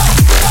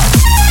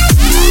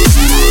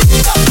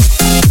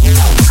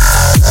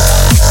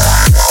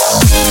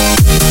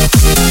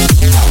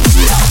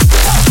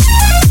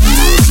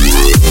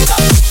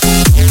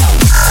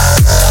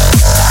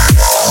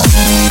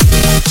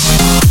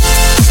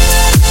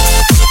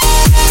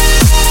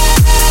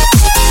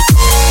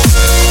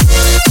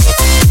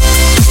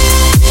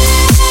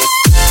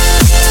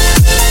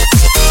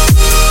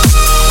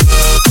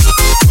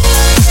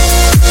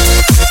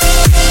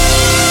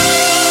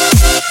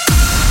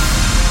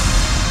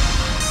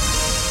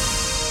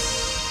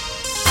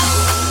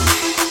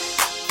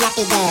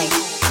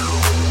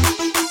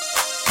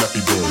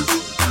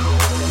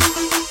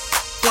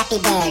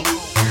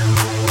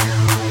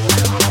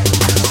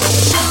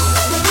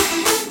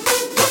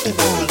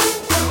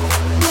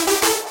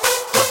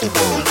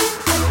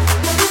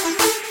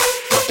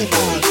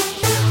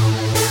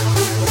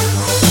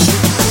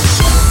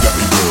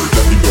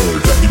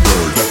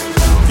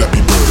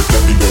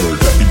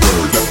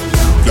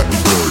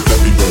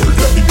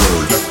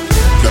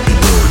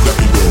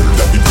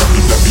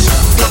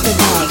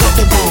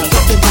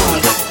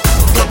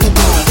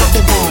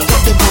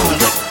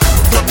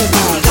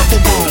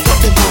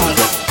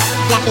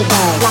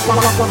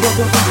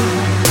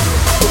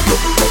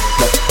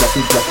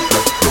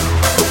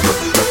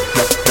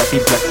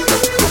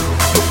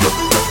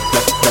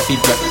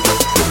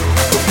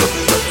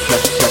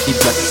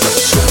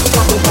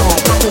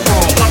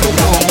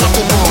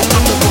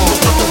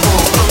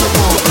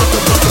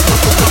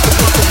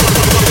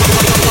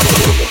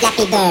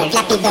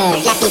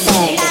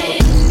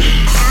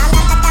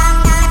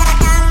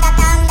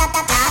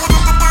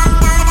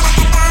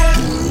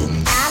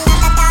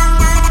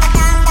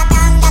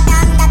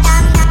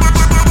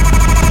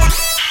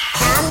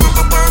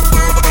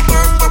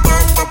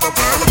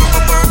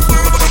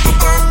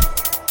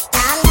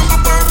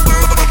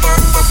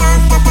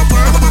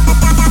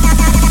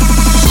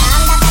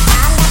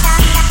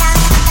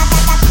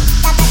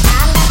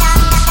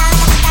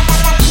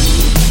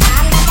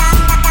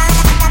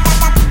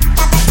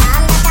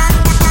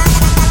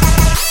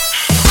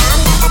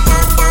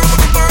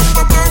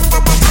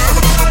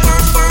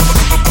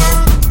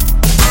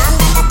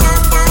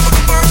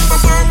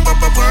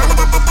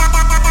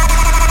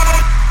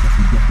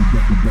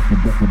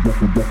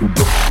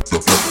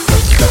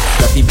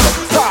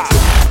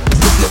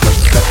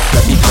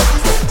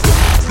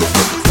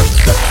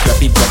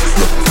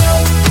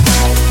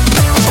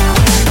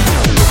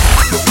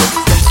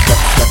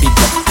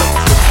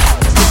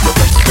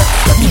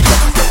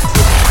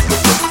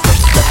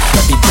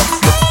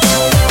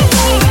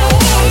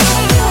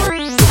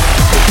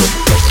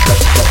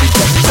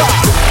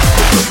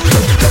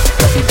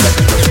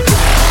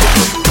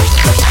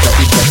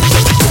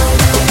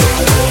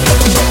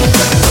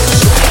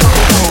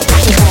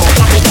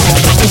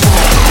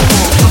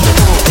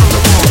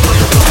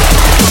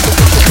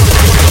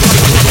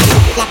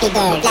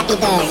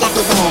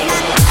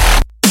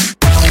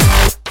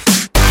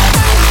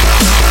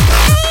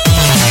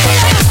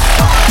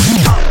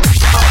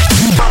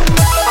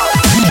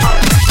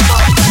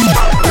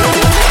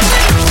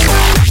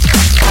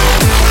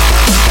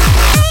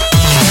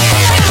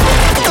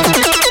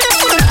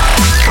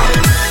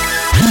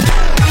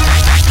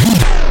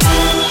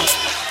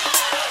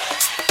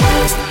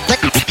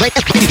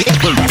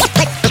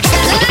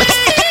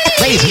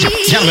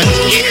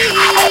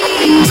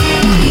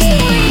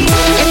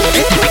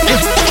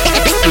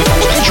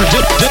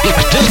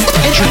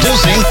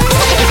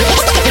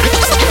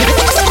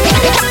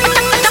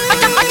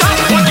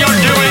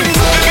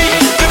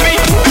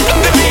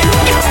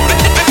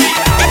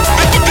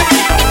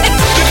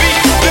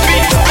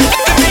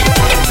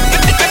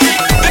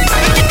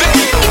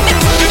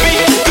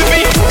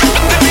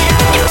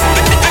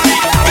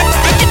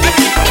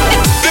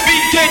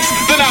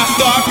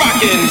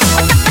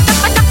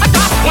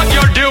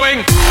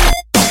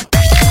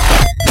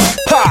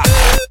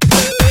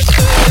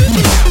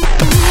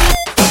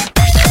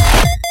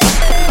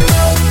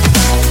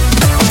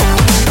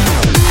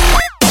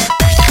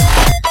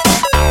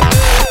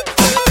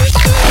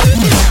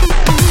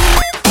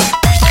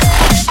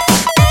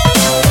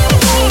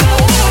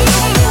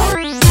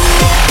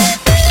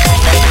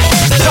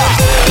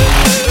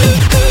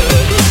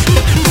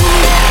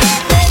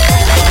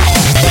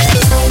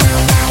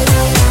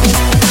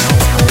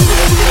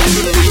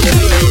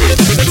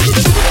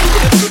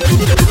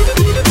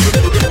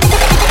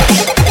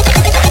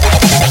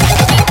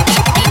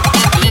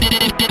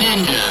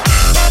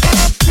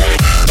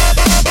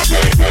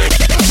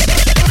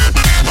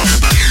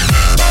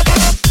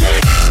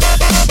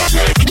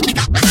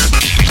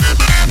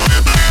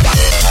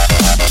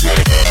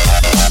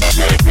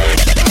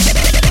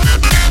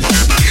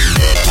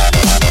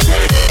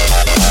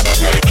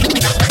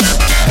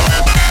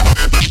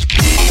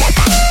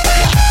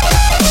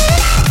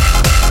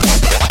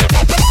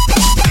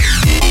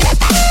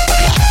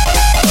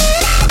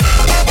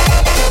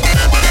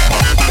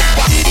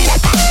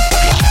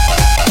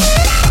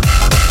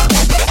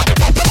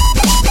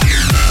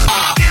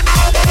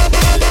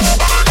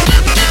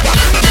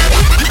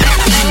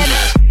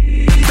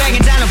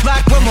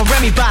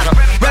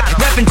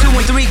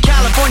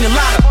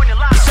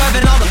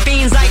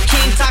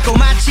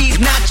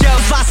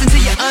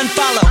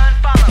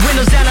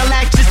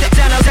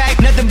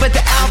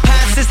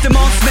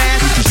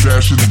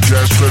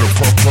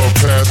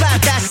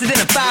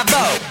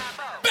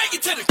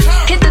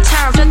 Hit the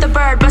turn, flip the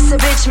bird, bust a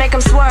bitch, make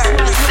 'em swerve.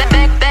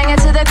 Bang it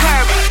to the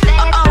curb.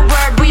 Oh,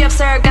 word, we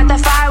absurd. Got the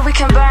fire we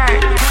can burn.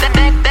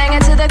 Bang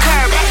it to the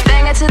curb.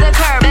 Bang it to the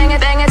curb.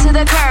 Bang it to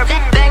the curb.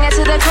 Bang it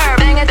to the curb.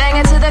 Bang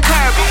it to the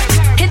curb.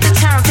 Hit the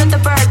turn, flip the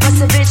bird,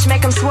 bust a bitch,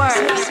 make 'em swerve.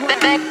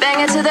 Bang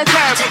it to the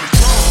curb.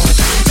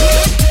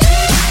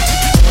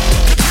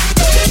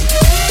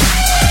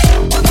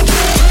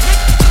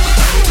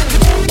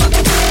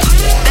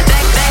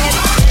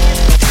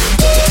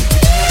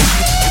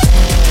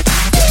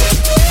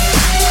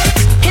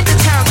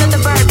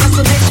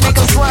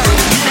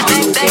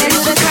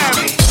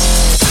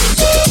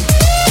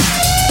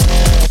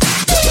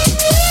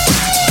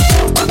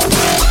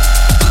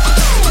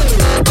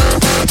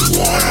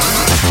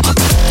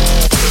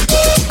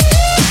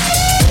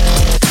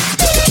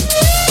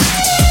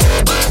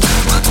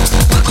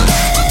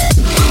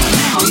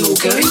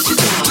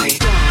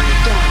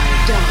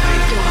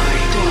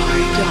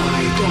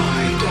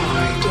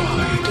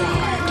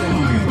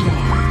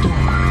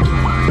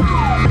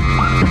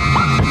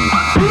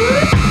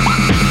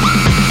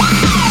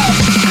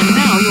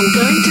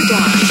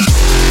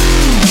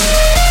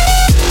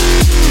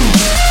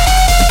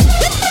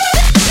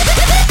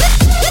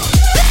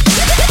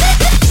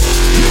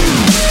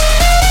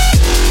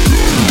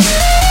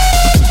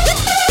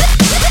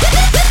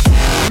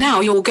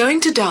 You're going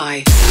to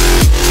die.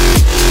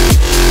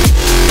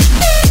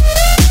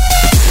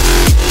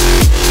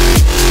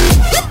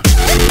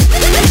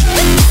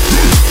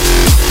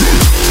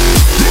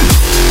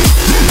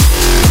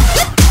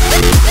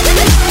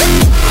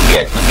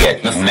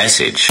 Get the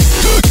message.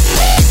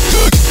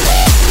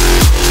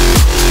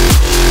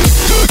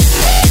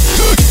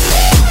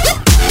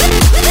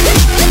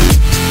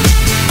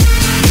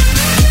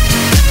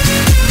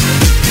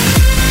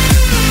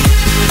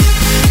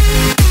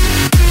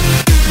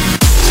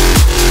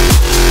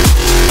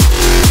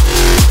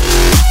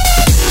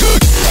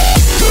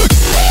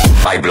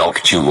 I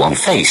blocked you on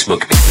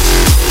Facebook.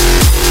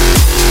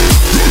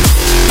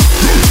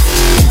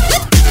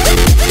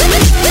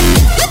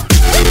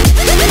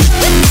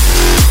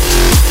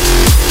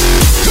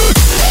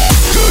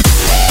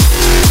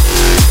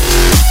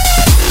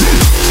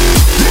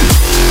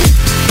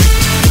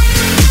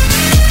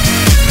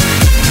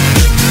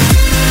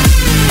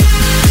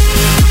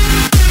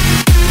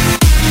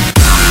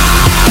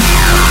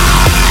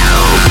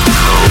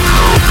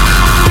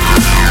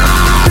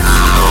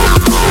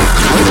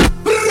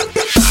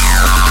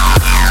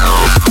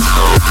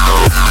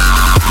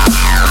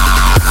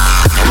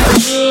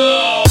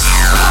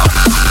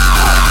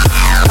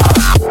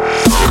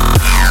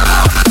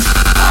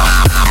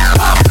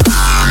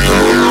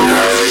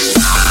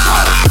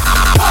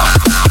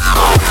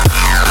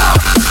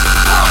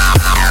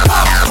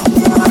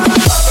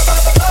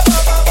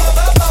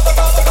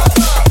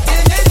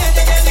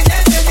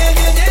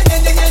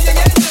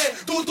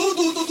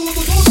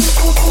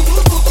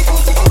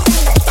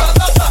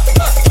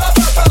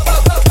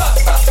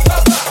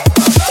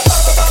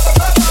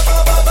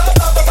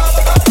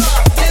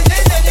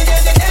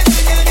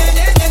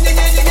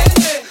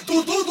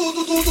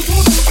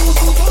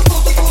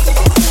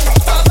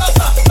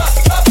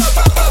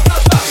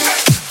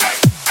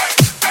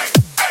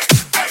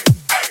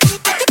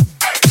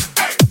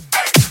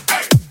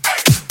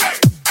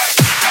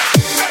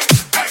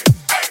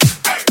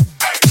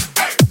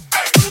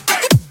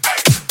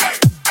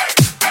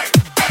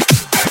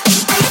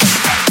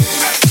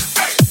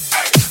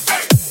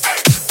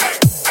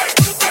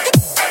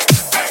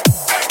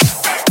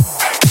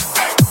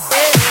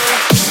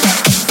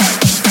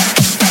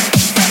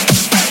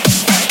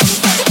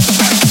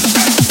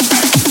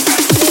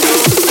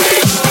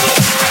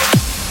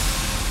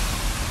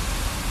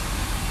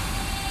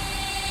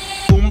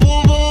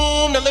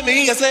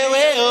 I say,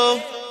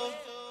 well,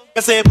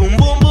 I say, boom,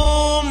 boom,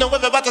 boom, no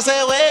everybody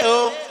say,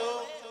 well,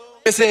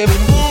 I say, boom,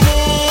 boom,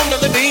 boom, no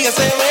let me, I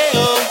say,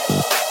 well,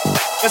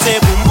 I say,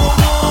 boom, boom,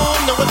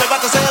 boom, no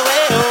everybody say, well.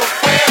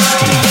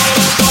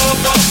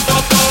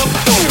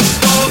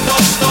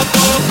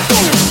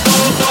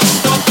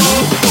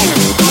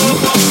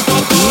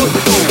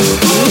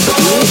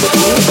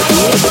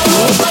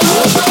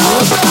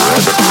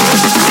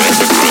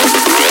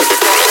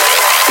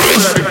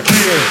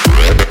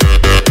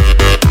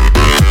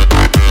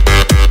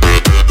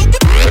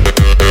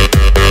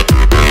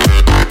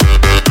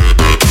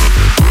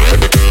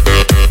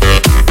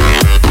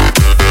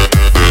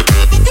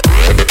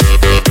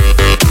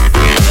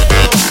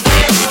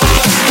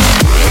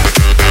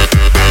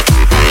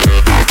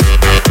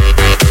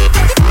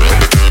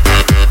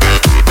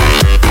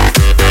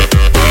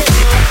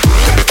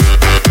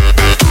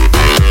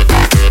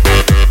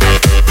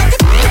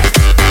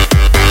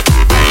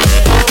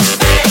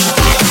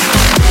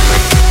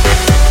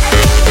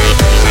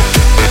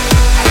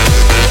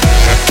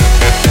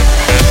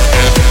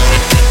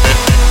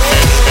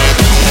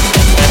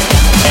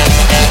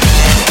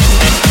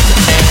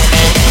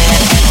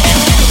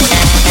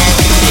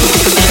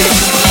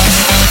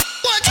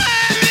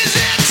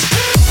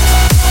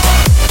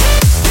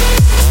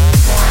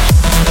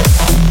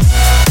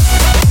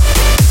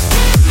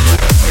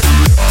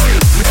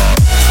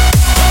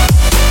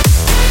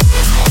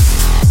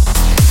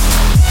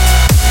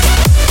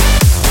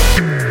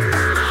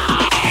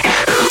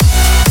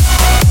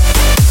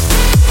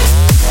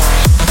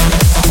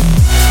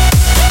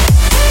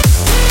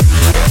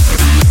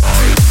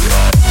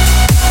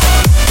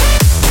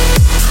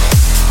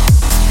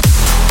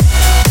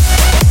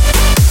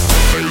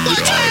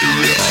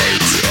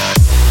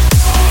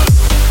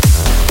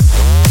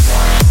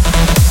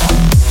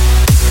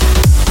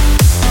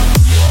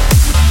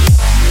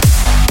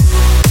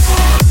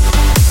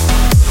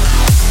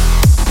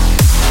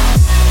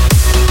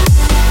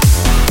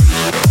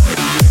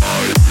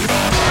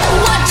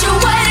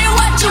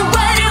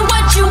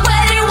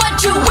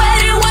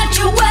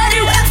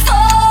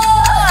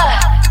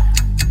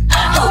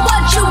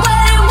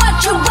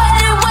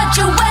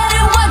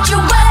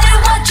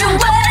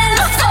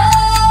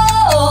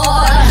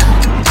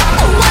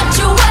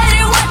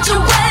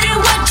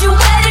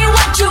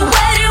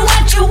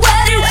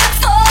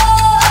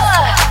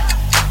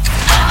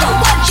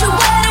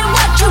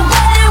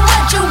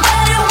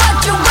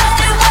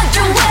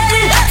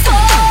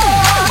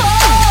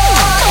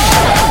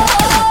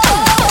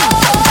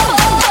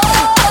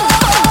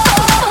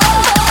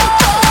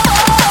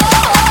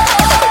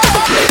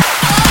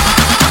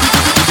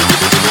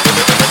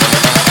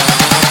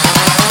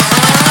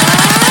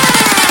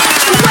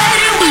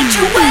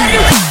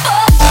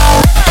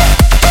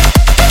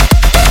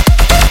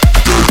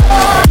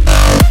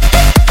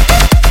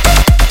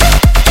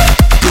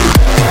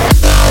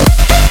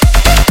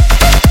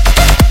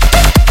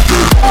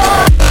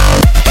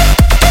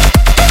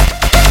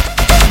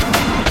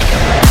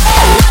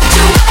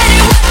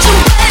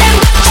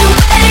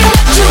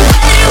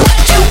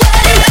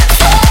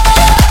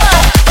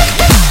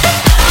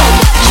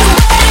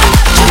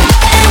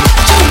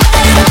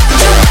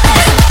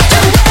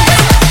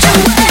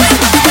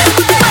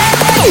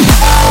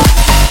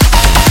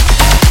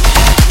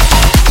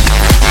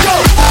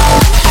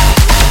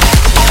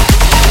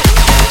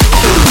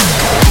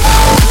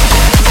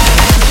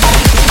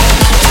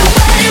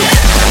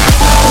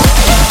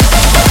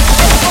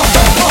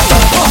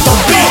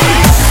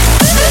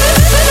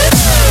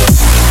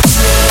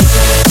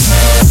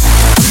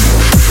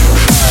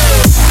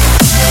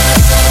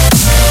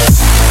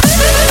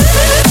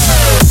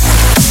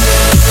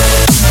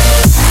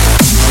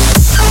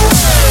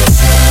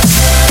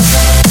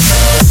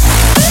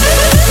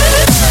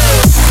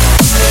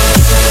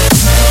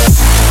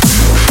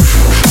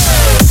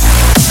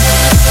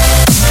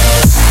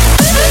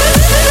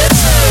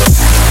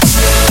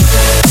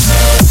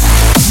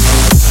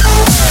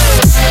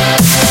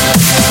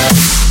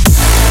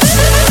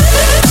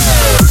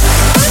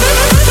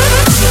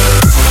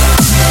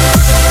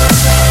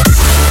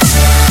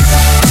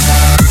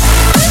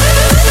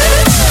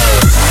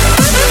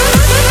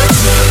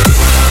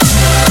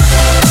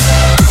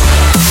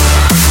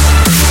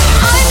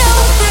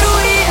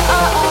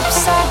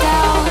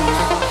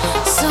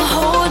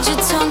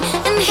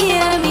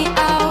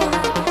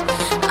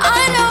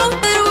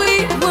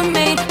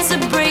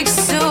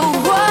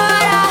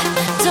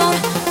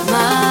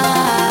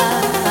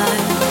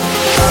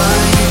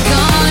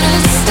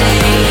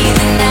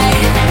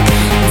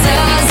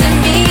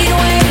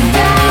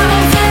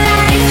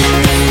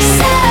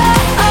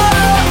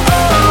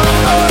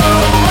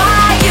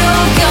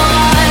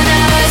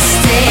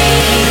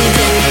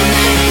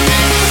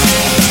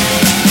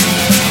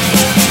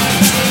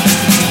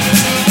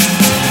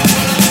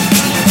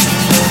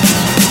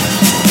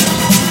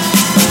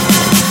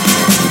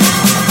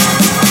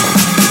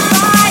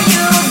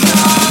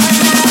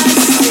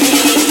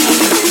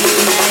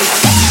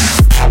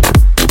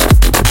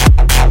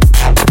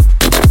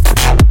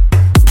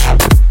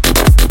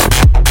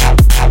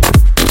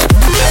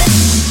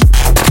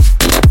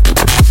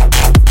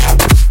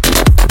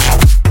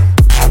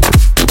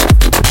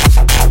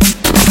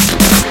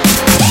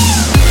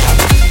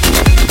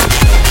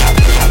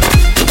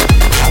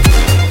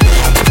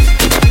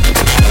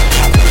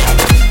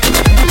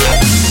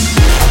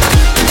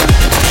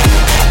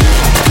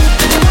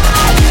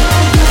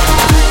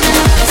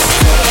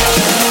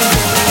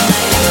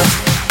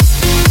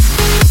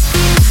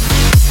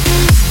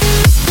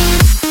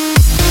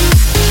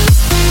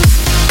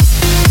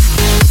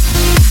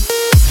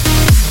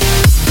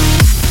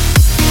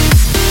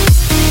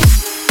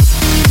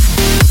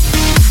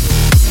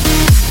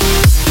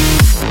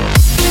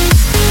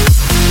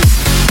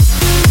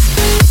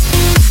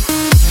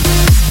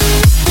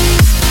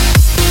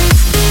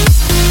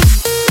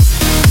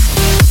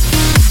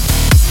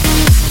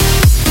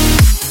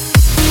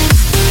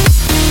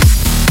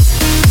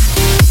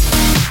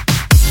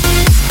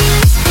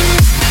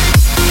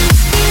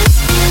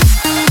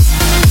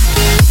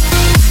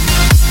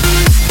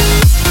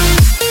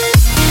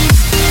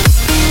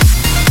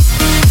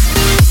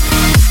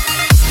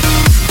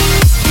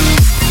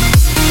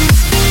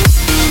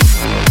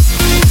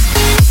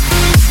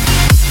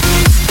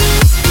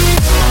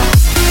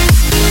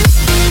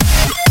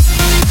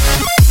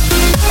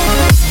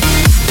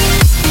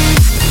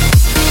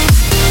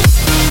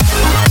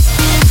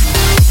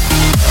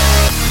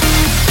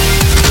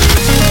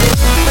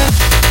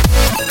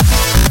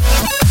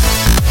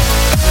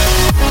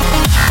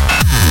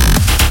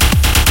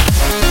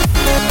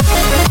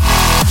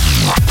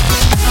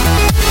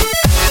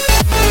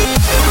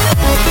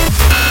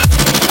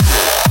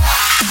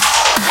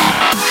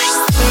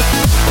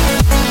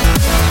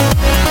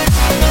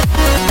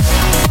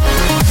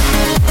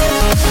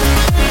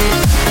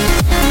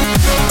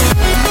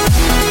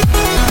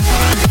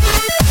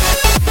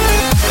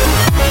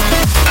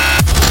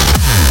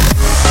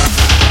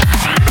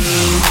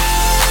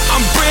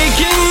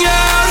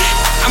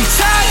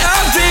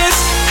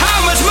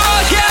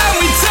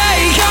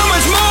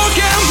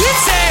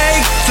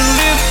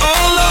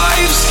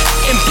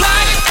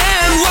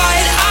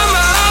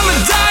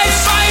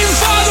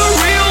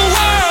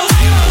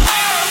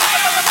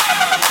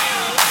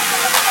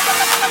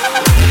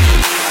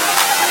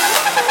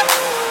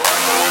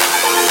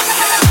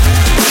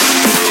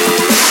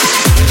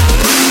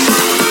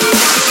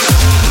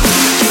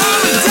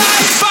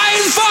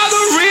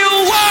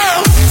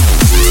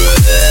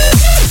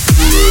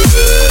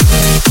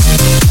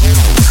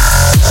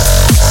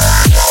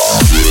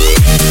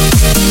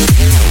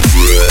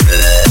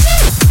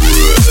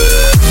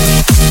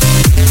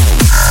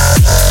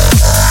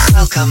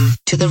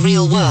 to the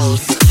real world.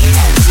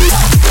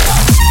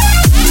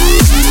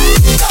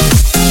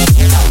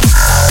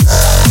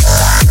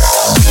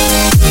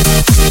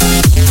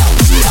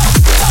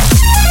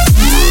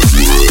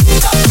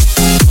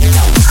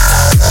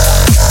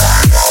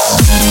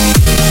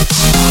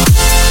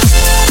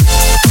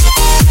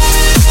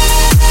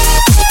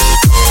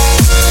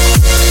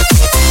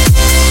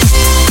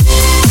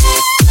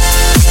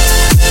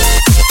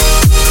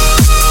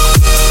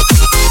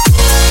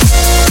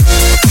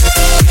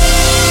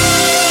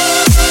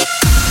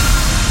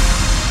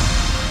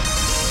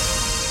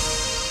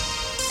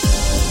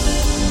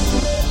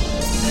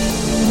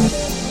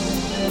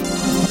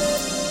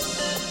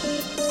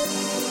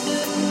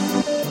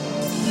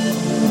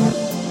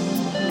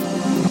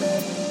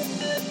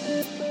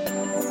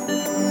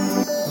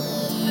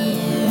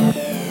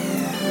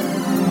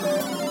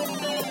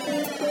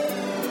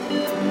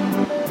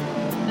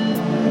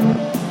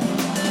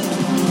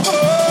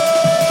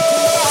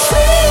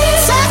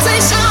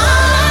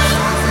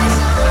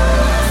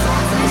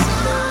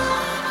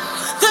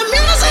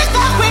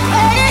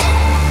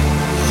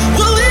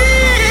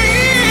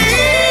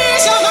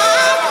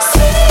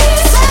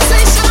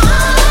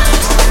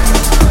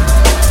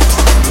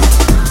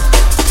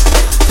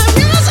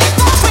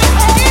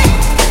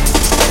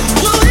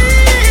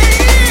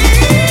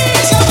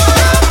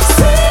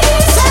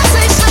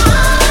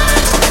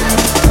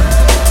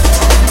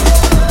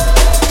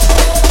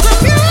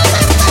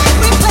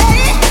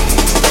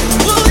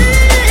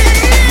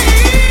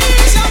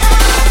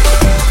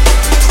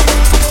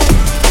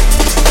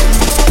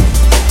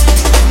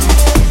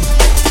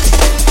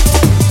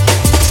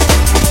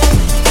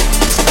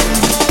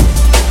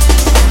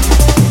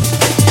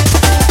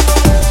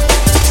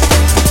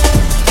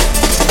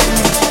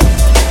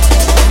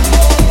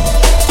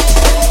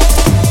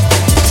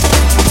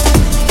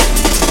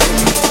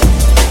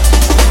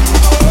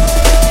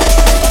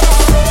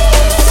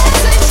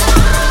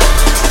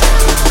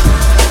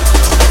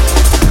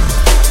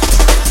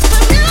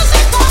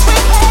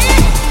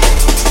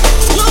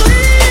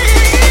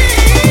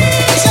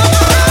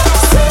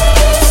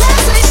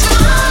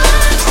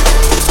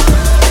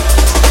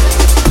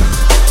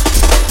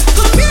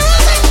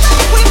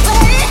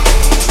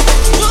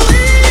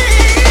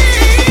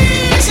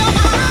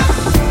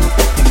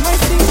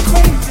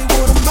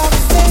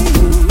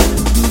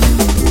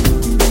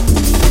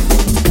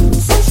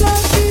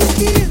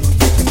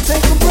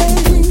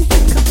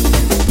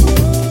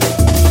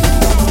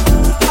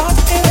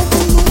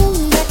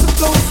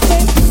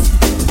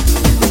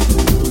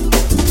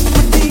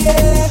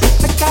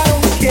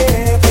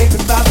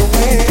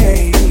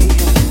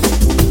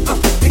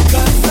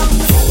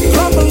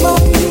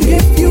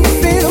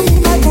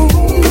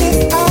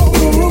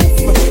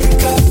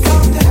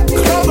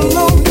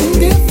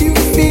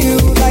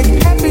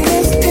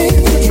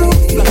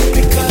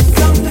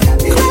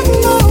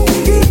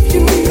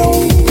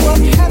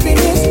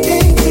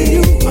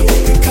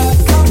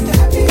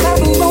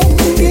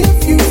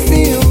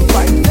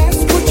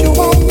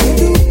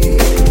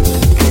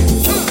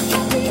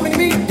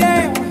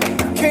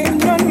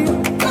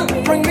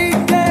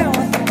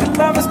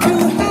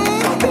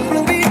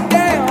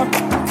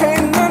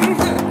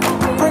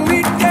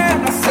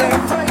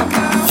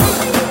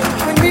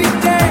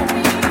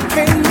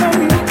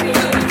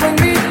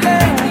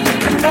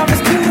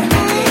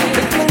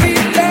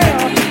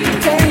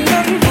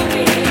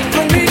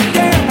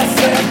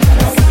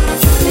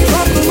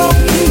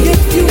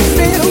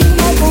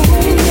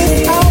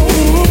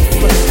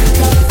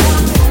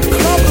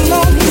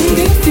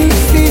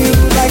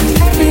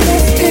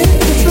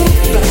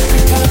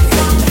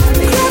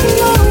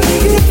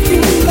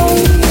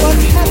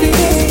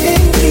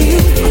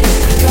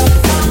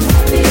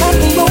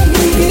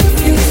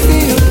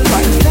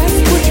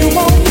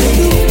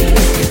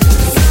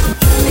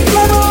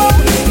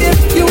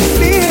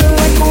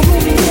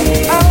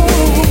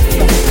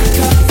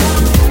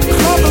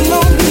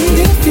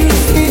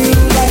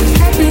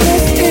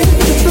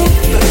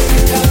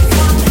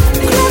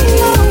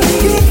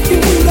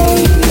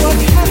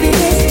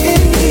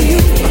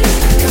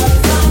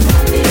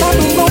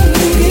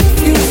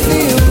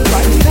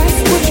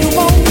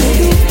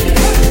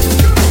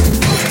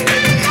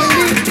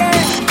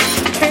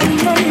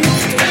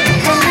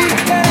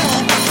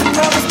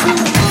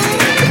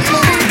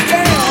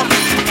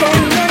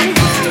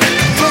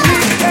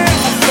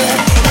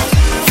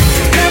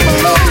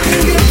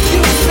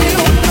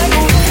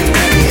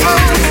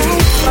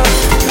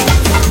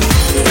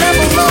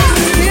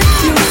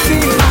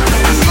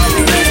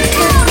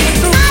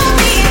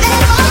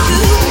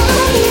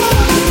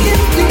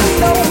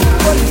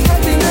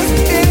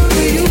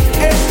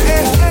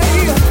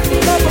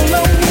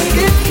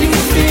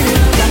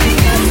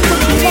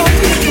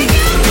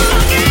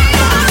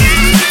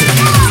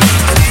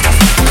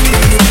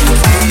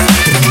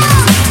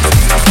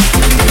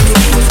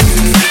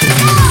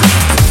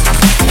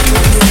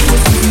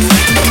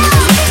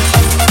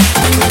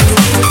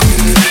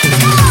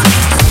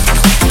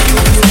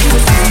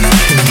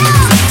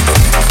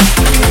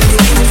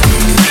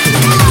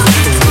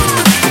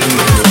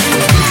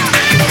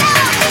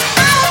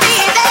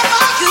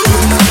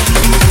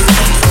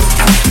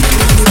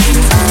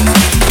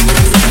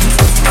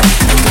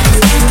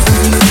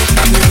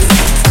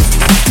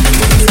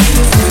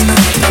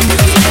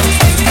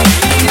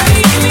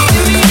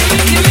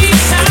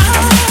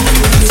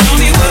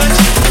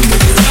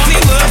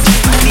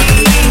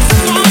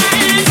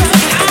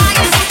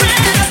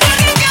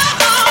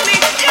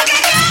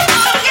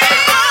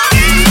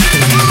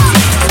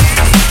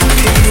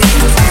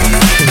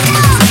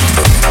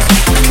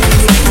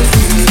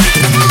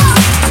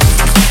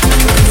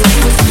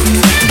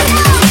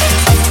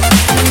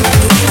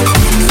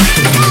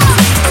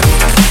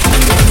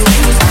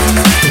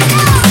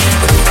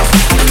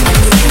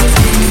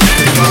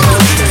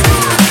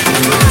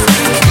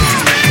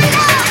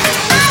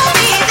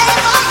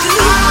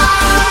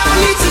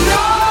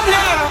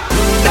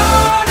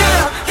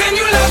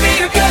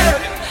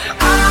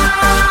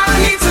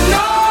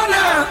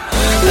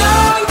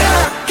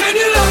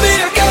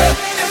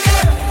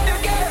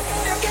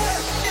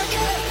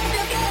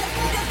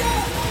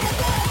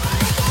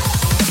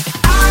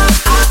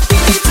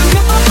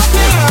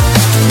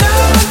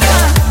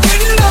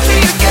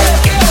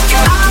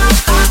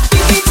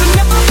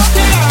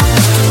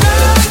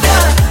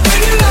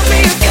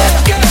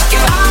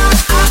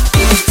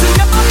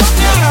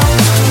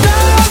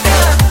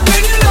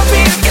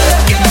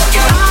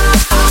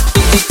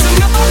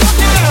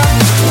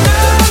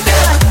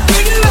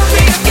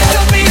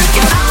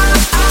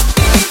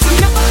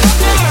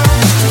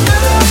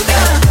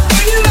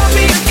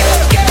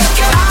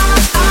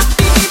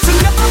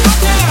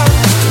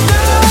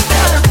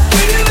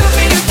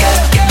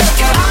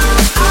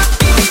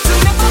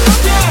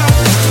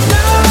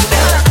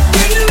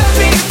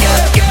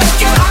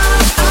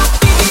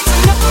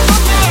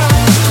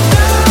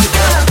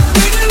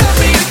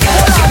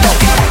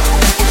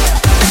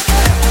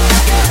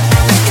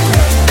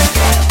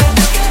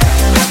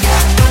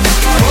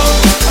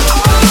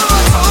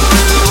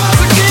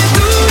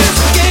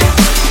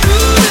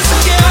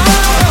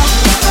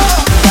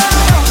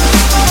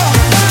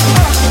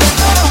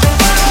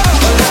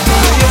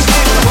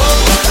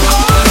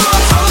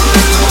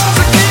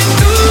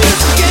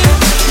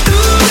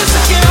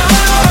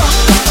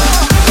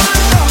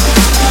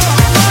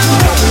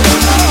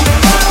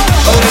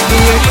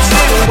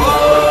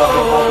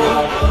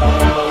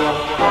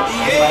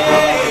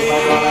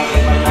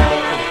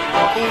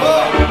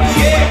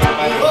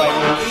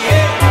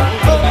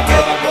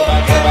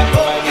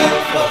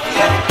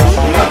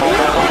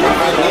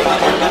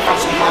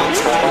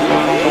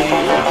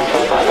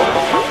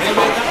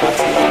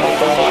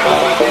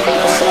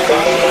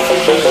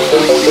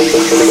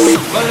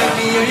 But let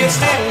me hear you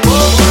say,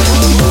 whoa.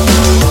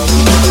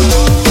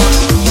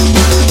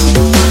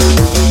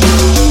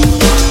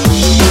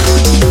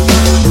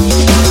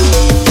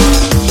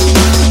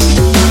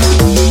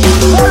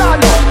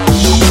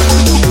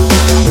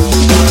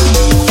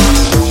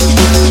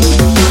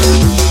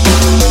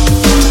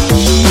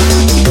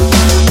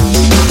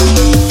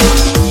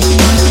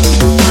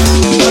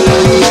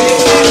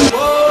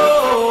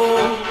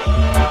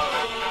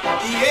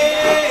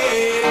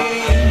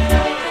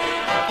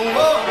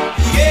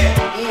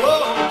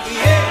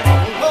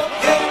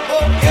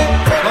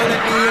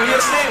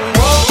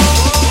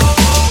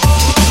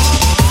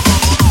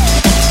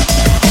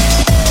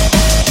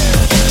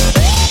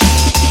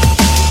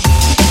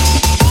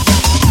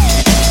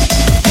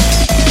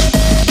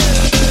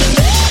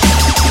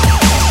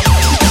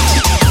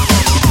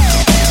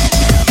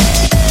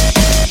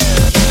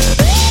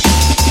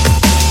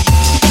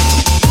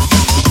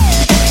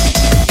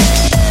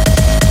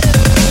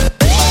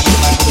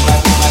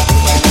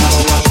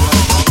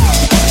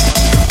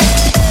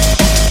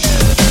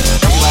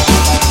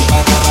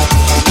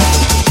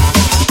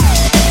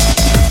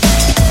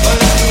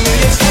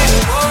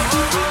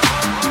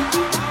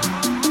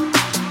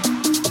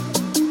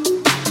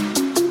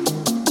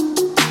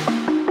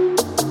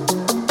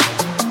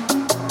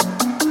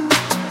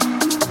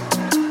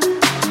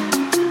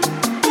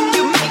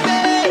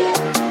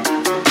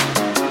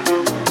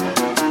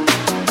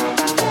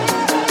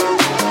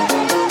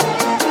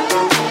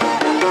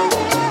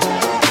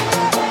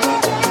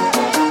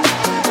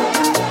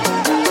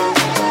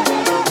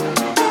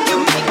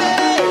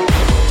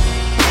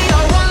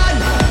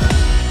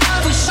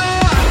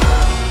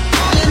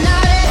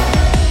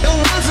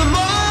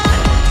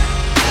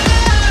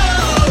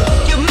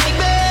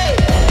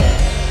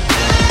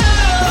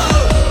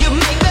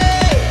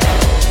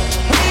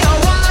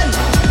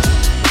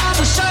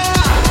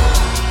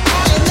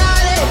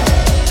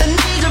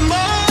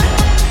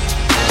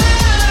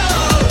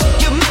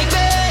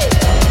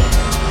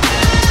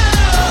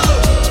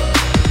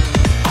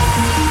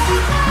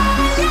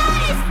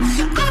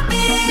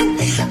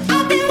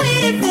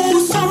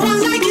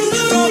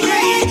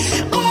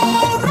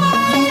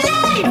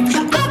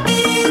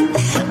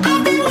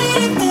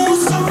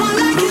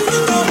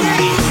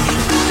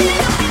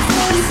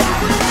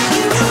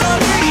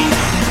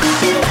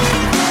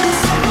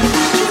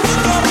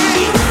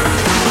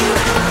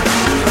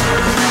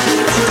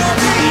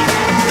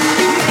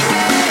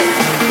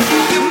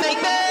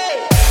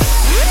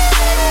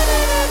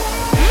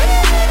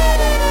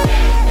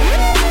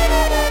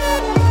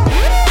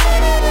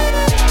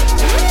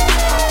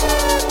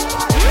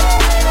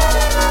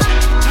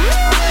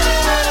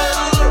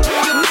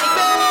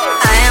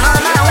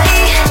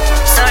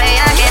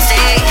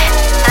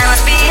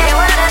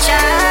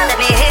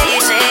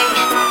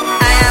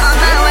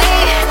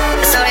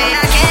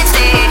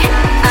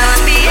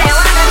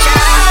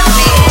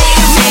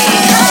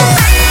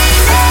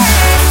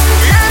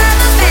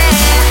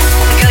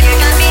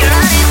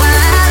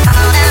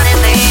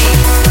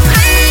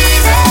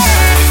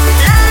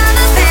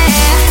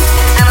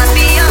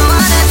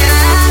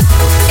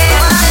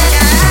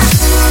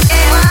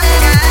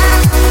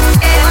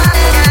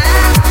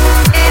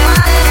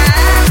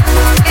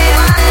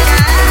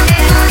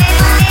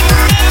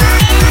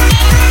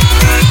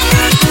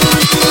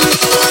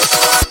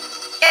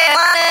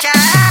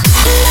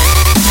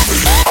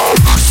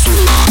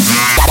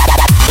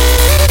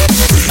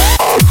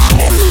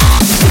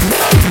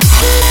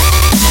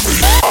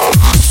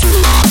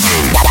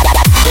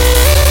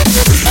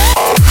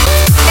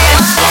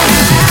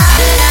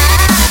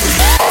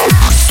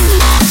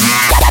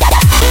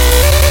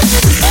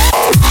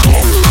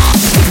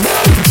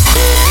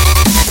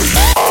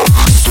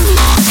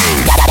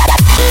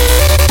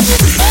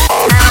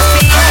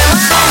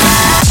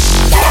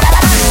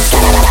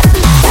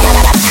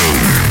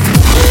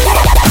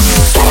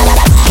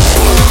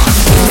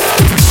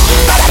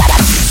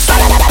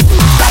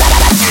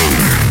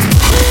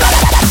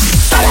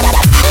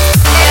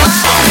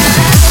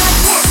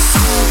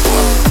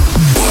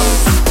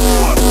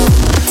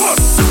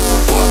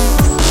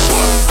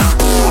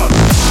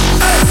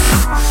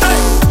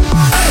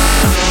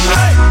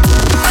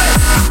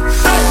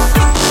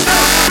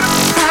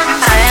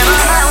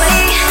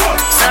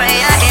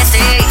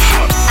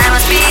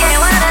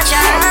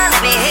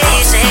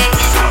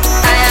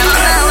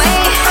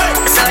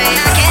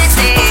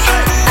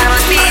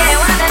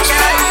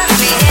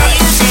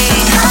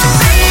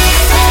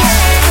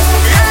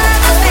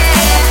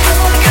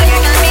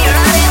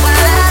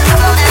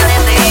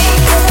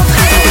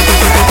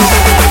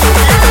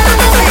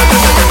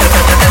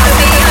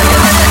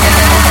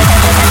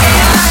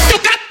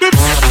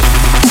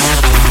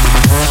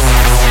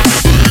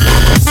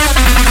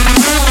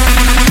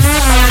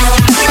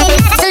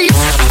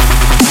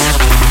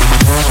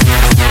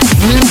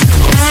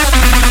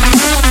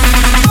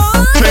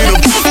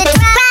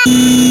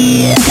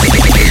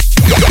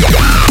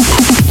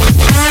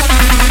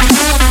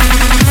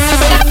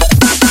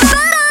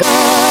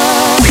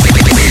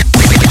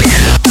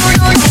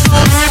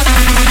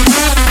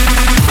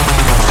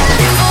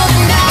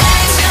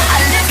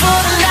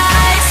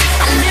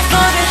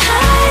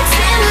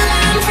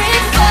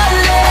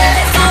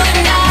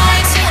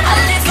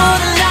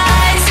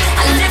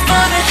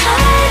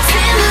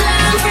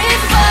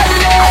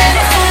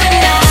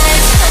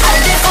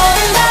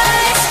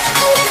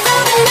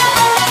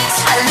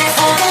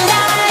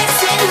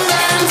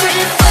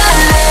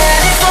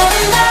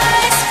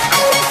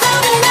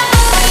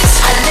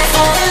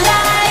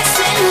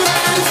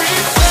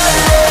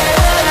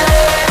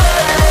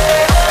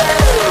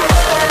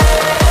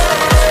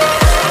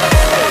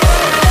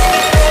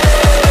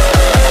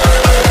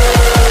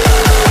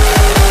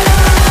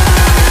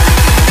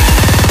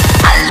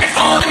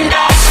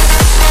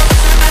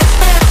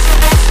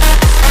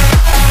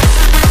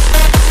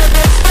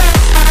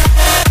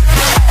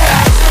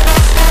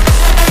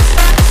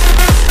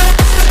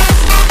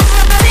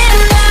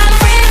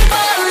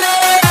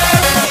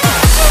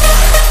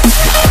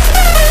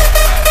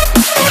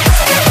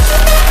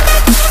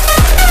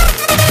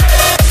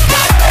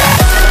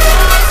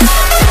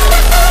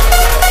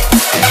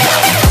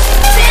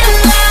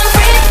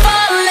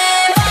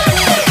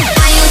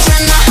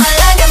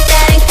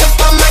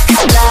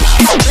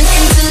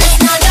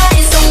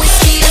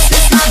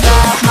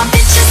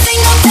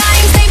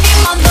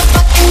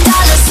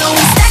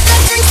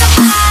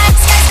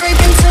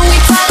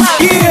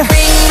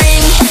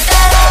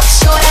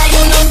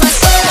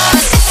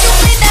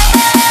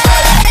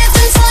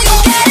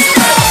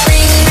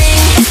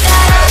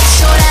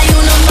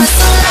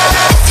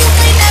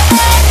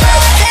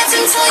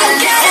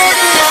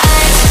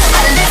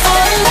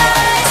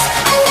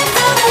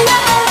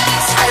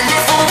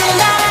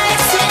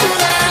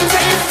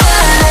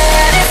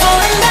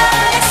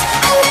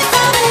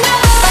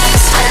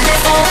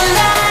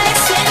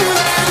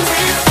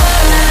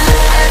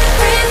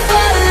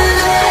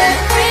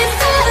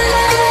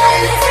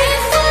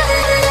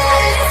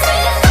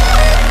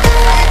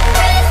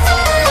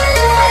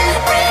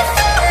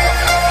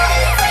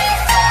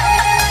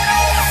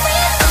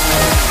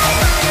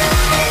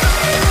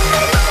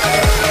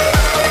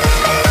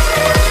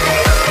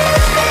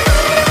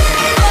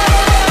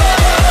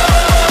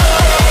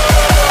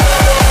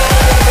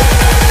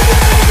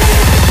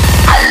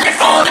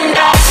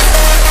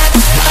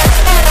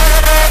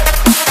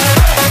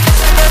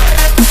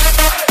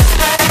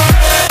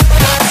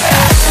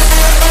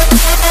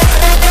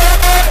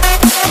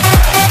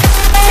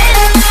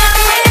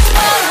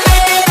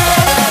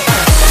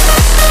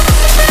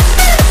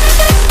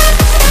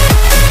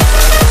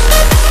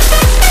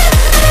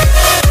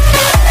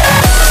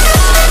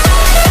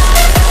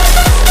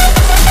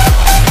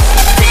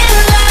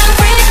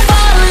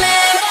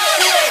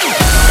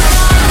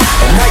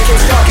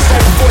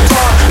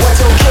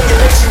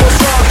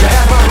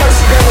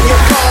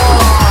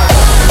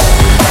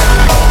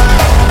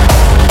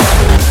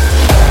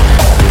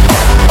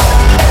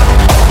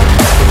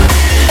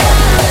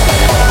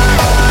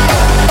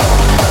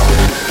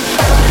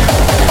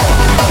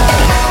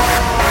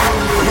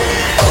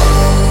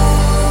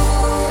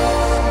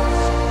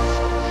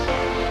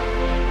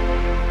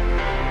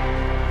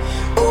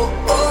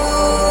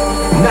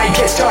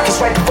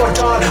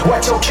 down.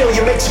 What don't kill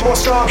you makes you more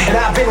strong, and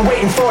I've been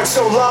waiting for it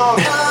so long.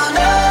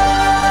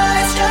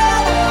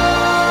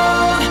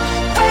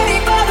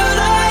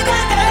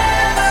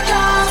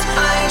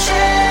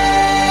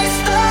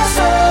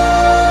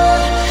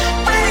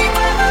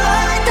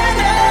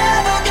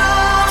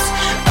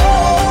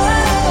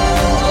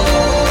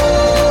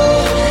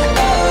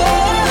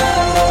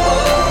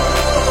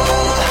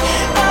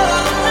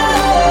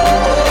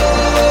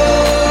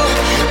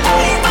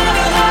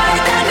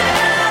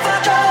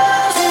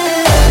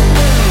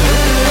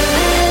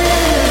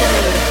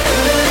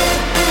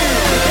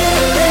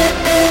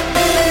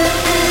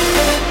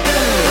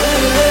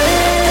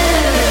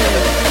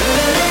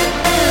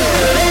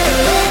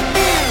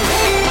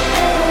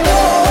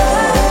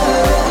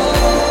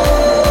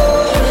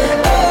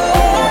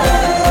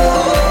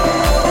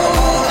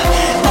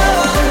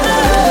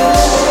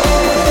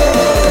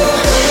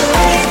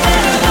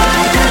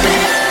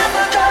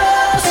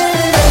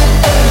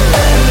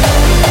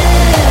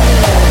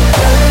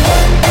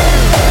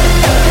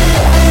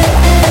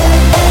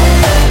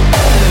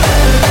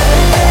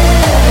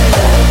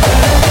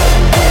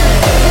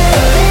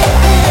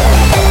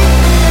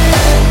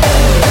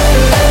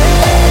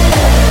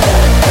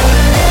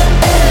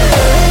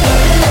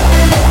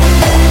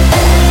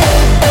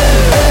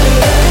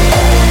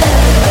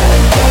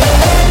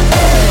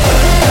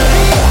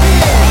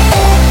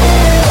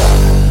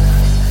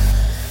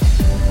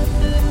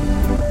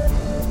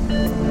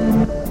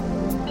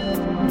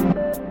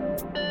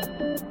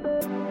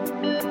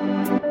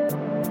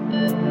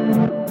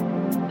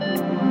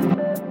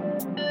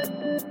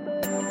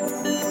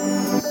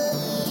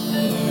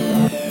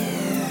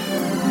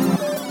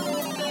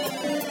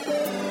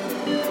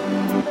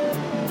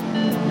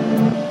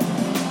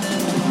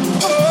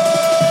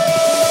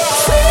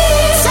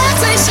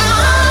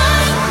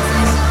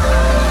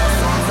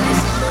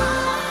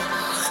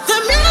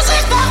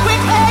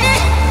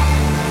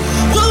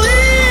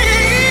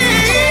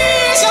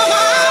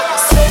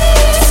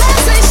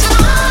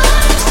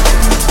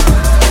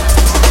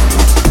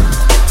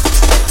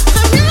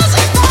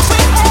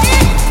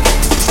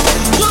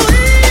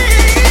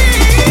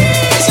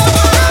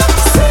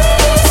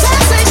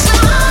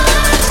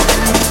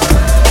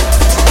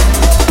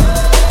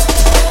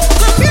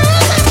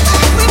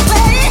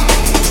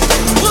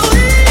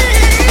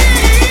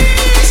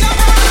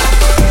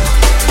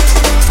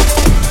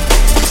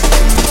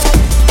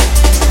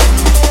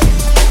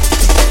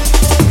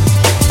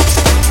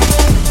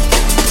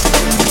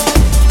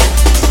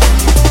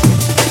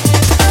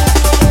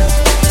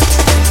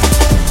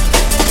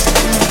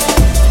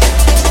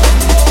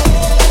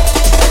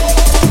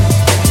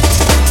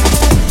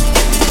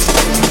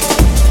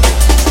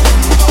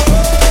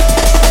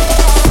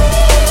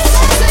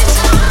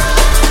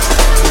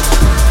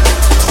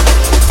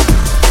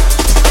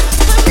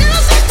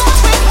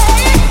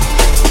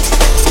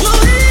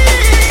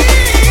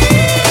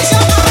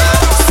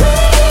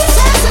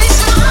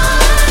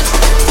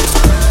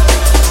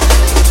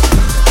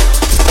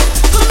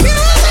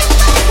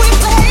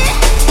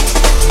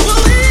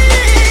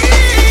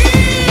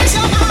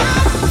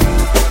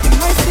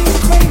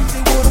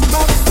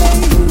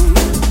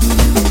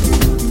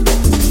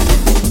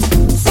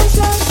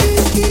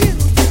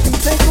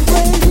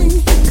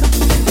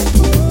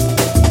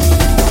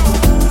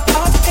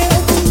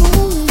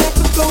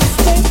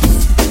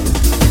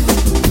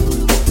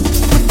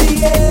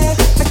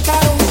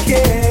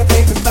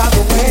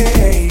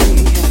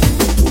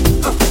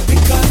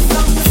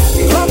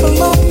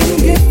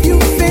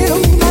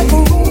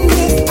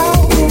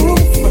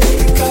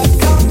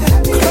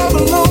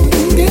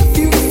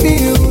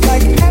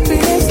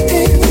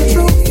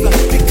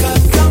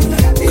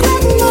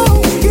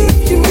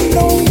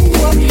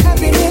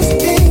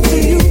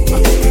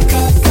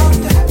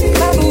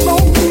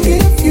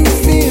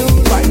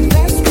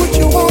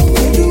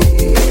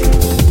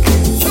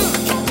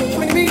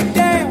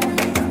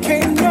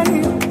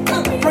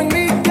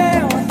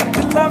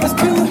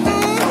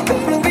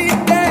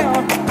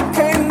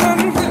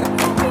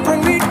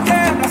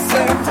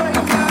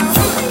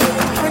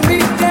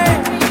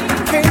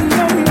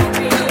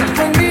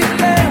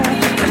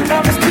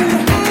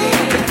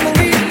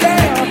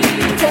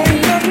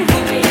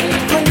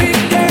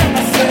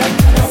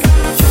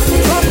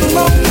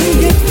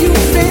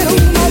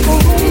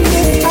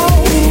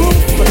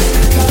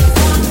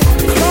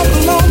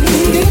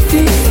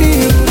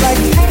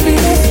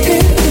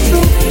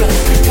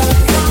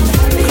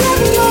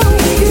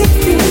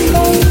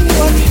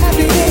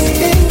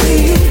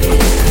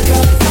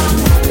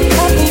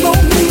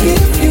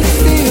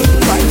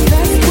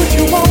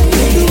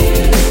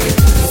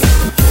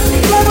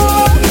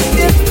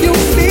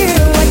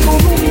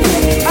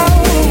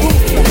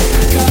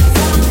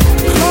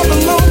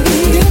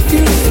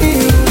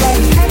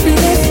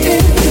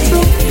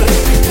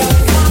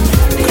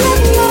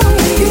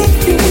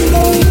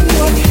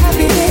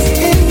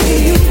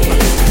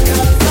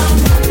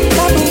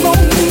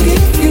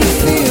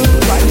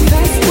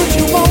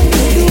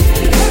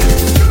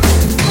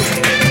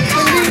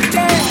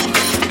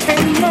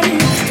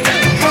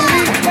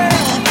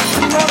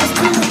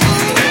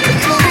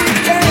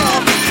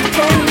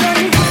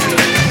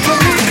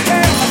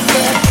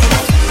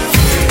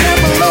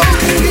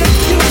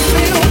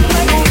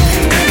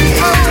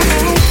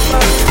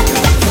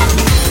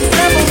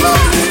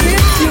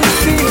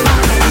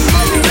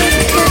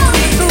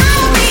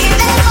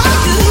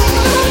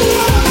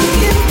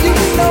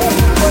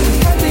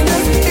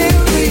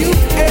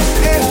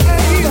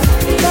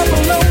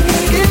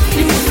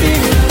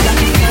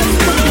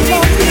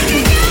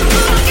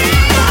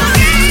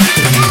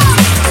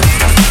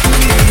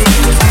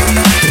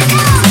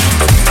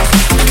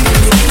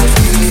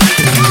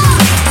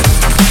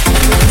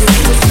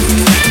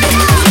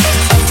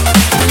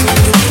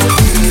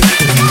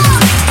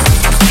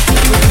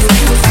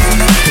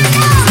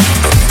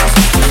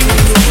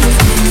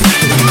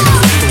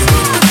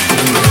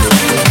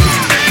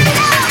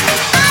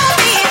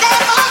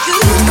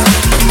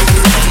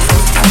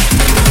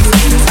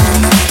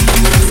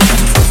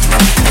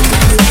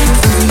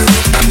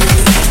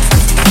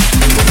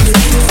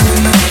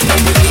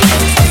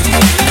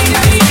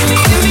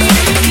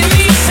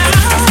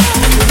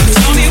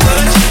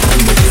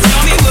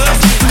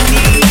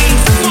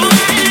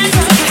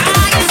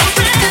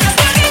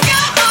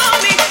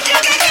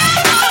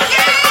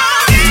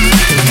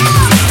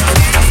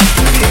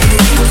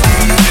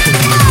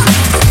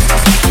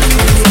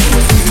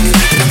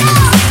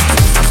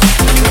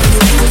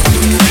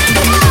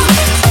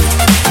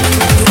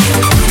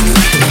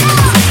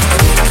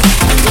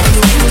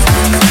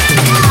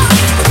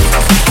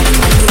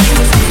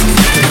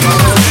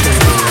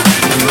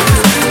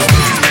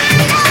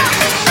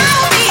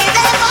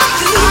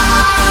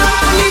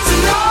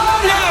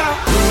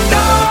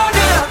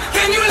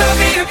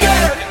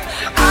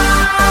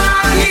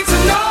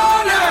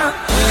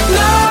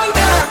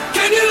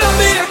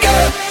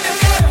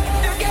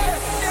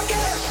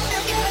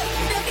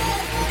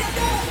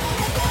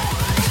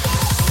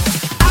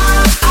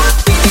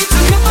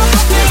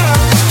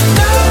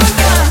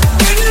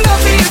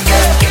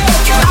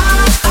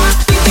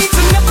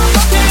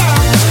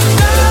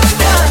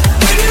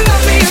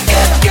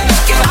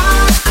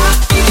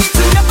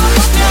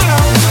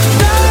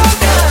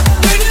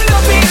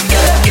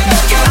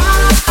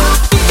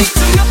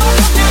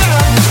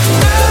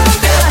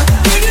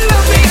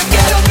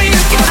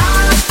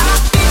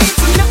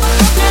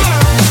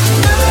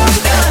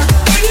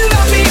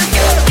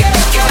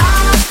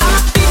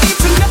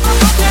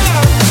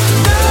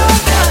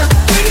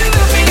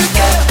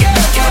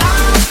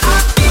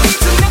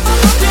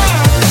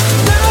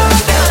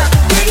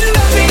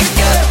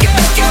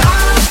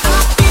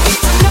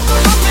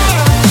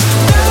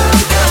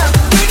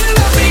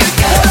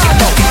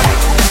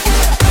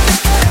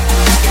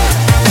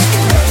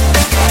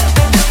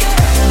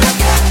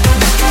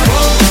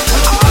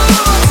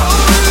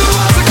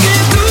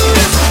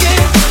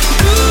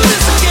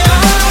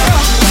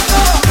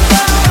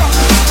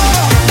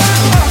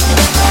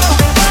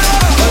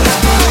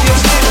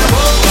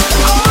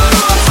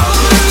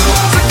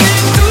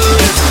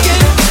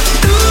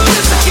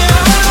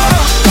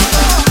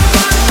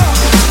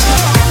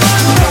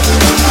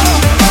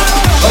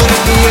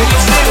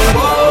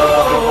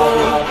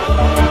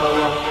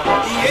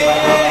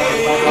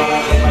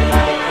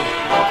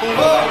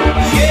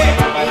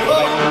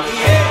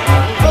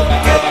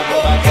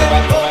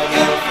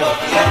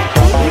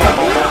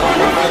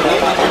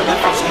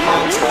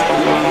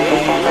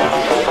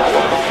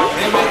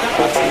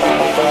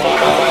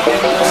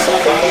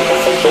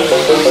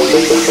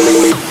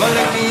 But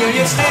let me hear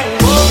you say,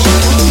 whoa.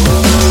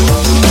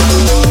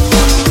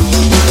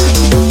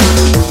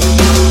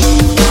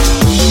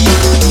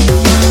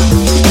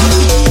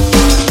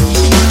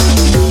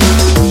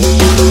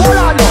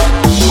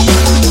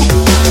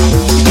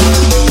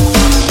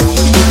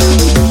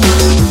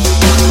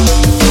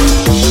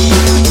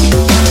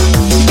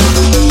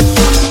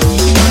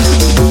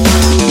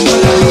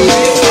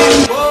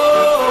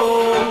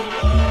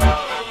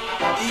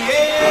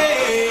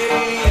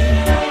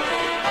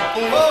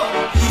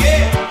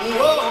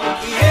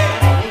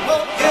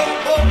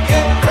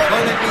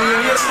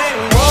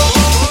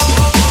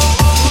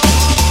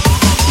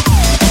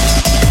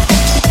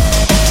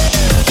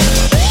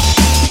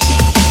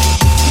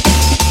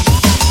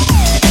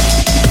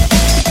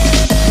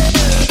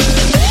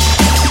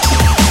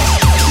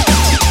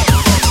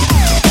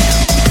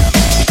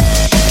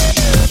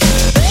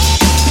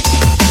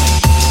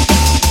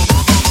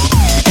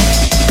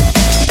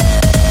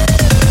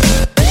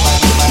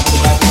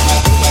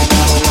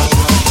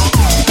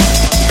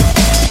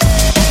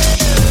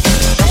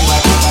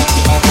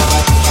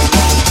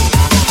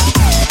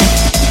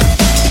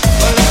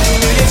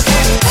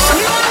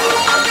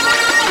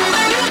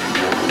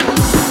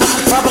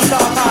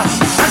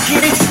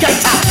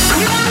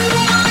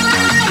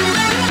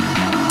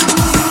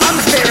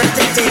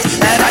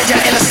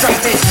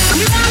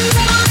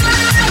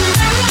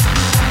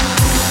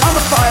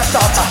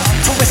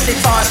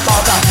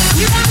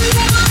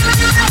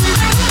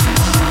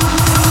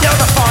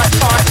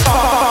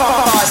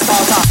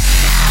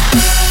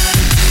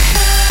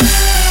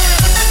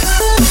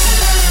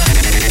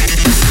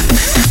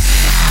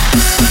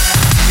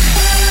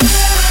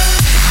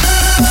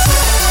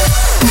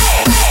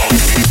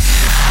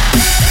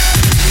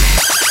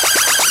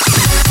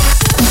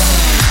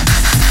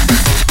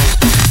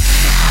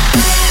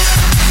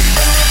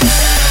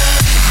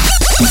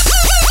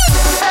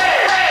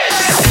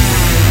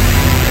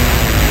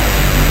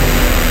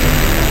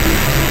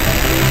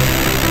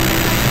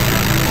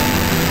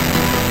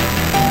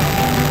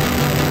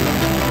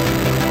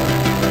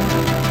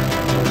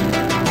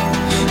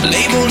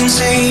 Labeled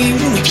insane,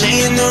 we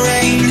play in the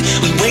rain.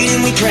 We wait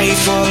and we pray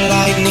for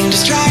lightning to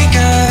strike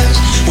us.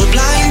 We're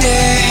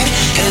blinded,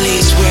 at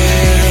least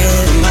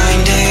we're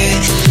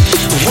reminded.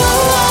 Whoa,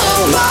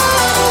 whoa,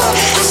 whoa,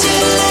 I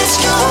said let's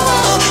go.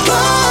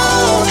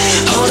 Whoa,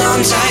 hold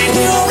on tight,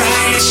 we're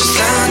alright. It's just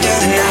under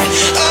the night.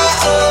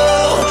 Oh,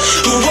 oh,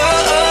 whoa,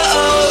 oh.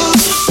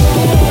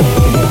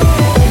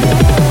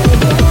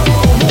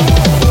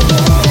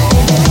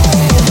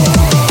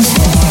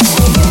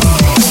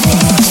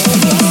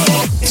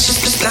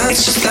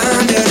 It's just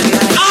under the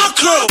night. Our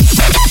crew.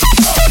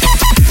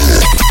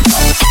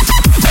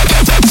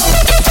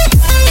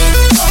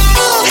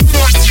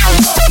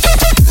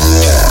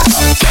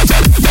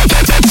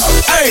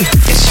 Hey.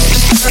 It's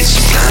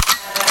just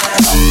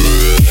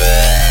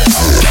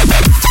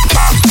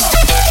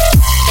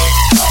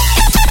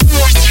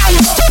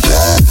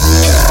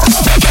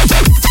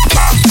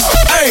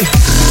hey.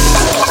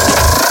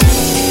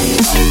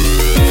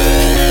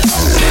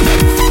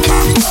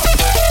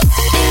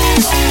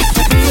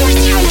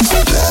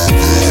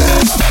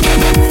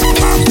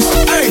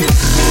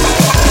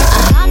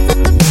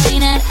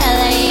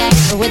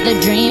 With a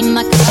dream,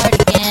 my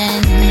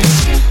cardigan.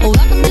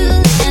 Welcome to the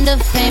land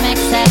of fame,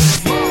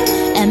 excess.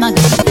 Am I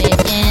gonna fit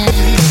in?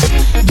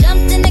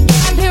 Jumped in the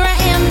cab, here I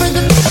am for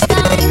the first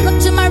time. Look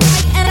to my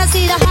right and I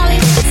see the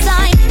Hollywood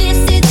sign. This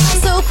is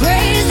all so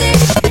crazy.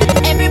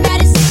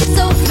 Everybody seems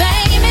so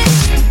famous.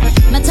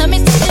 My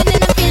tummy's turning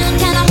and I'm feeling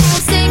kinda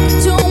homesick.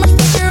 Too much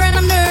pressure and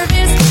I'm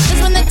nervous.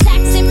 That's when the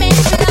taxi man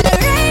turned on the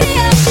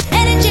radio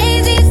and the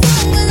Jay-Z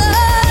song was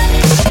on.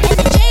 And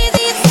the Jay-Z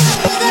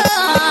song was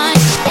on.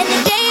 And the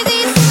Jay-Z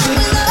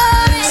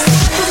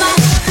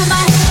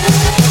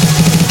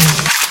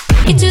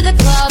get to the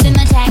club in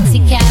my taxi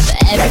cab.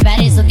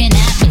 Everybody's looking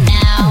at me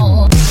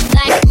now.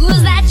 Like,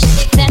 who's that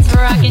chick that's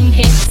rockin'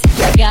 kicks?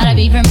 Gotta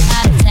be from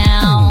out of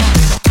town.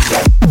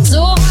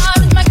 So hard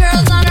with my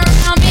girls on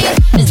around me.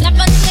 It's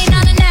definitely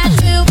not a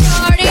Nashville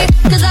party,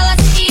 cause all I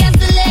see is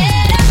the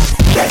letters.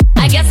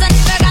 I guess I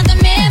never got the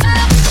memo.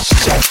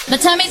 My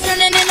tummy's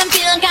turning and I'm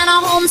feeling kinda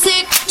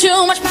homesick.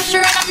 Too much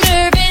pressure and I'm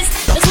nervous.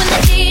 That's when the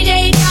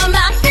DJ down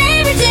my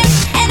favorite tip.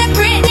 And a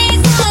Britney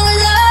song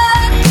was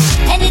on.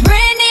 And a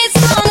Britney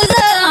song was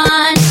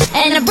on.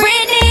 And a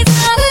Britney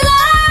song was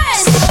on.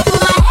 Put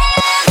my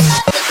hands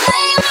up to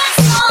play my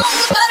song.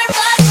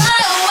 Butterflies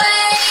fly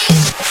away.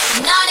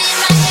 Nodding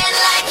my head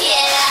like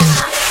yeah.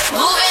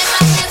 Moving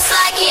my hips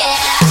like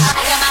yeah.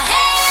 I got my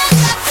hands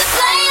up to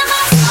play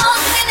my song.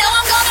 They know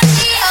I'm gonna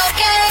be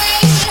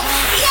okay.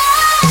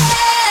 Yeah.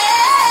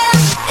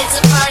 It's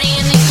a party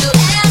in the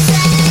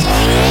USA.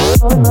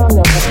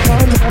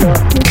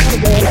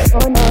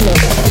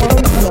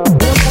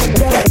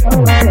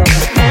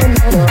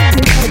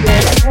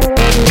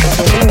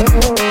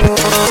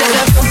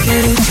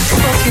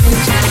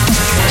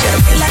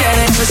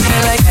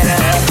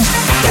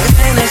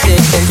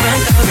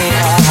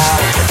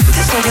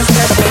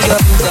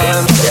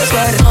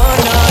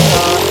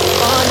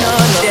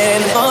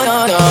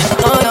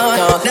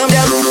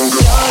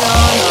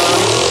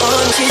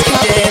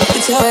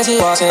 way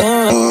she walks in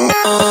her room.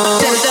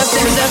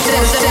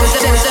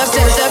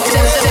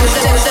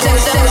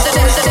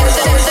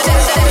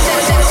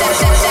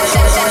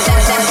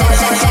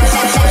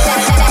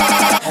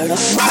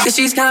 Cause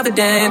she's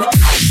confident.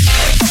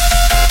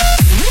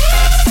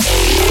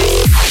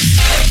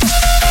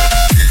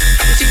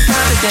 She's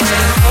confident.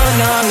 Oh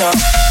no, no.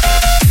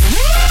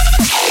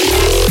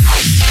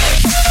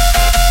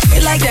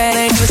 It like that,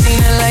 ain't never seen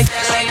it like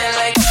that.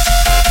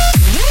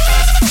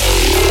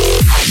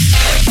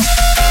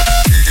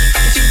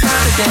 She's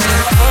confident.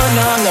 Oh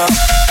no, no.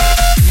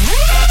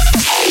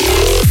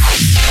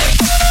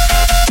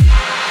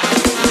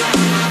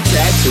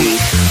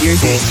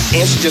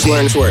 And she just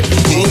learned to twerk.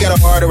 She ain't got a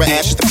heart or an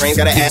ass, just the brains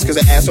got an ass, cause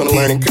her ass on the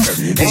learning curve.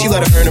 And she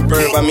let her earn a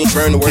verb, I mean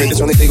burn the word, that's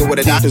only figure what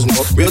the doctors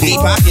know. Real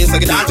deep pockets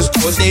like a doctor's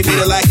store, stay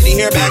fitted like any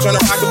hair back trying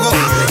to rock the boat.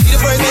 Be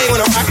the first name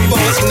when I rock the boat,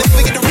 she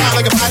never get around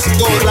like a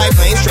bicycle. Like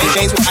planes, straight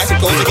chains with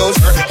icicles, it goes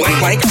her, blank,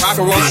 blank, rock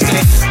and roll, she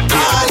say,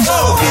 I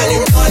know, I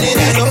ain't running,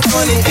 that's no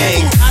funny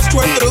thing. I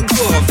twerk for the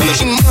good, feel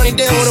she money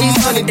down with a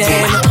money down.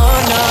 Oh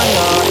no,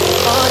 no,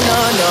 oh no,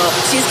 no,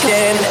 she's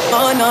kidding.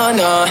 Oh no,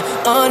 no,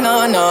 oh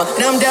no, no,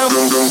 and I'm down.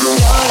 Oh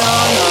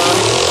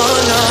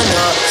no,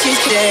 no, she's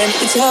kidding.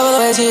 You tell her the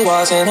way she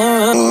walks in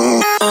her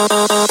room.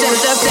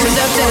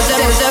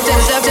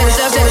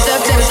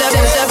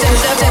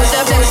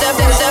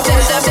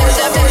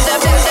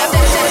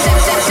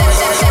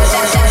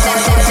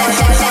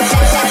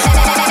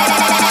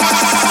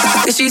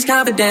 She's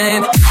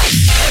confident.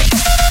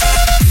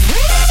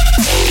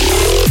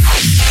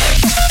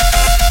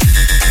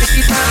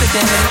 She's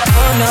confident.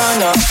 Oh no,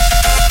 no.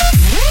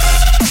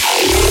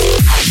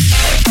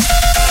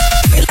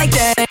 Like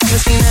that, ain't never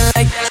seen it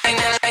like that.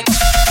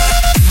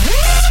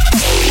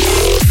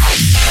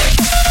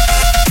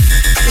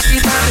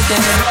 She's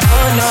confident.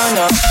 Oh no,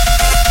 no.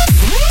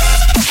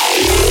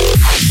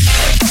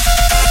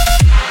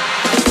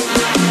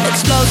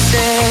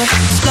 Explosive,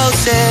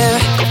 explosive.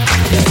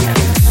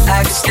 I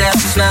can step,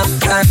 smell,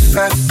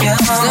 perfume.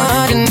 It's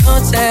not to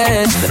notice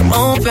that I'm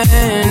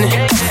open.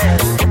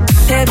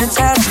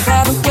 Hypnotized by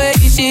the way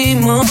she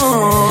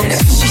moves.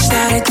 She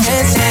started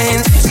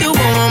dancing, takes you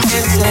on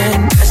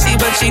missing. Messy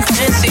but she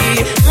fancy,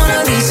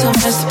 Mona Lisa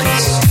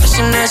masterpiece.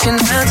 Russian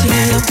nationality,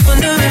 I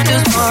wonder if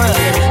there's more of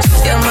it.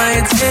 She's got my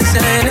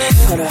attention,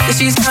 cause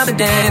she's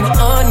confident.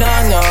 Oh no,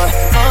 no,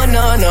 oh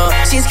no, no.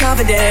 She's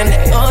confident,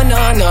 oh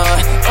no, no,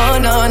 oh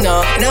no,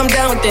 no. And I'm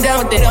down with it,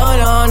 down with it, oh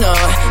no, no,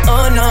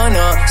 oh no,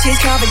 no. She's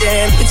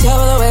confident, you tell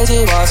her the way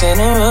she walks in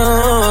her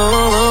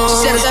room. She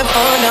said it's like,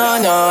 oh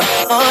no, no,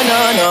 oh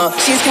no, no.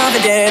 She's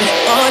confident,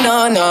 oh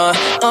no, no,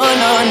 oh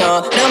no,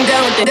 no. And I'm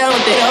down with it, oh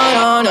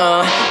no,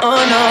 no,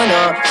 oh no,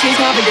 no. She's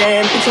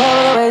confident, you tell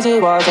her the way she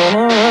walks in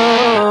her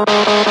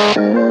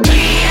room.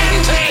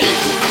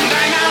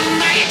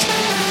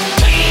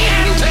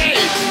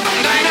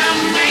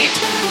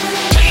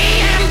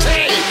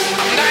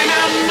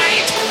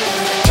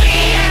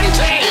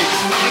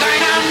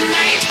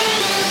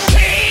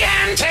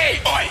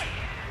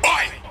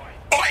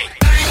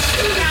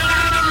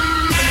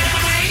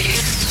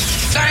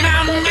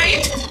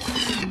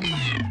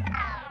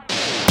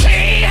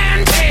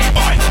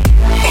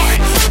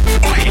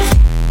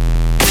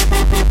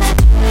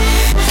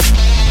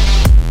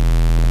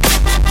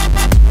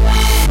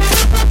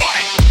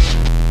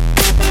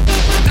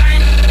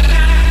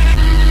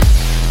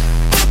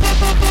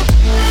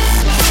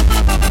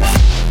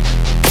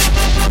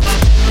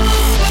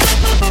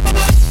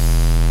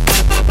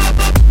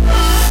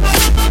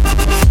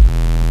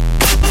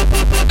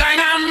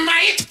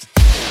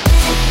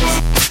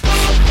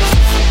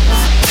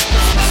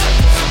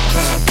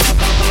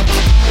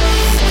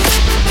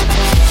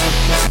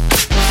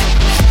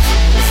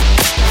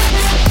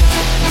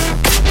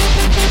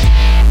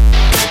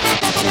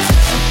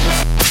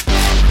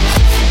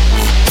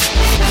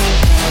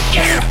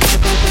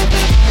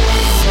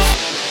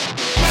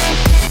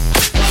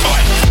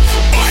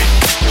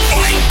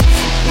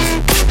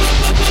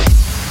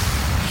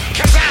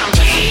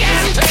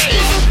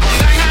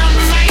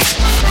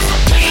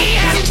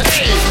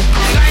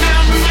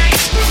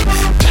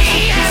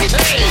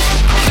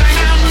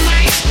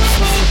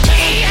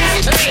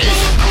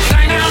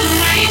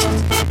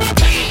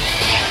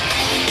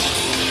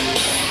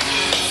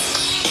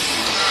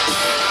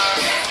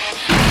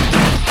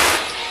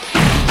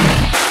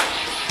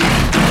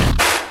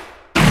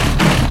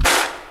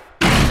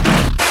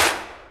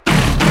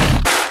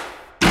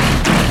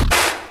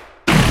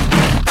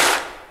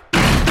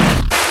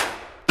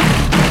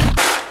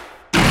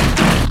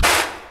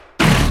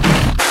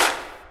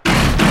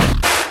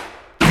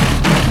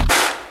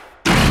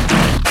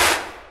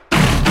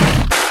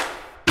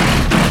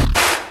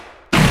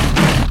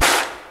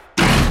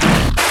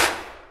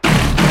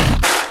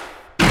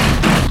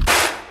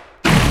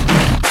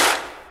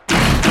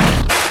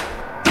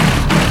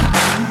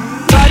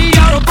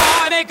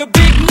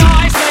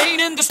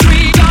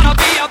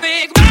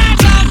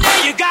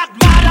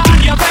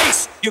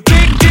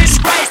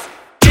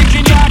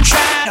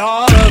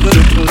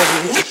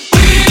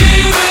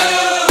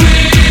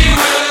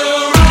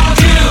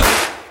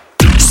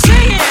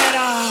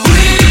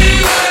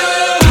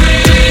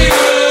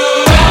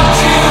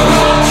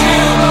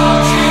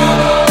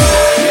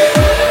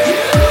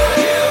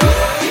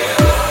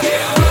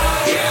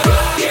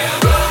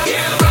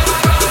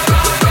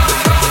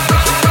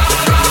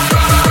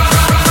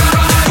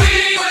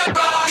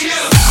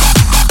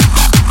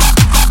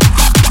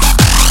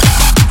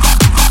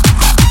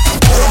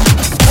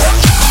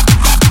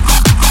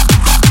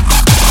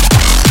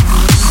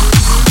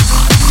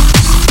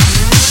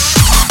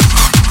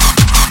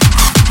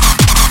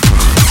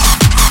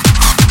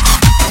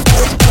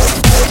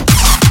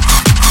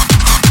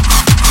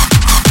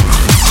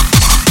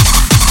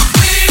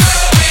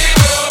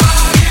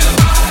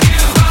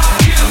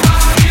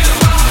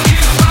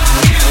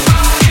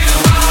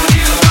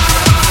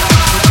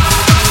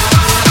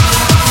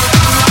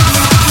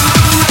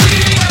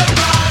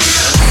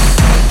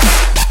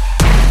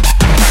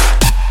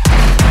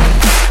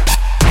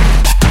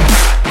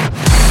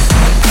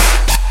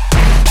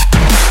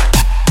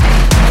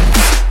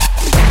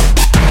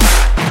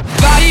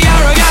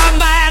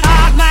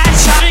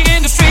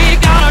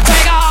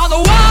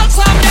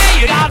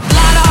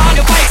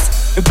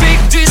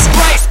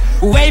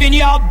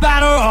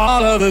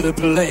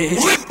 the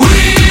place. We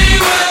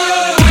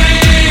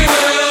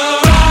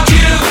will rock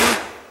you.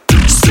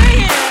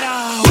 Sing it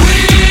out.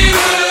 We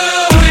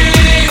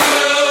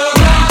will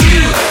rock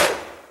you.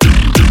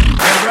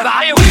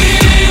 Everybody, we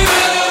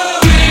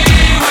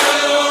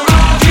will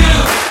rock you.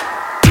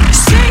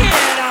 Sing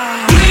it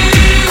out. We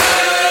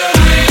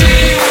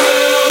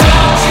will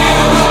rock you,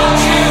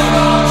 rock you,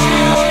 rock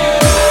you.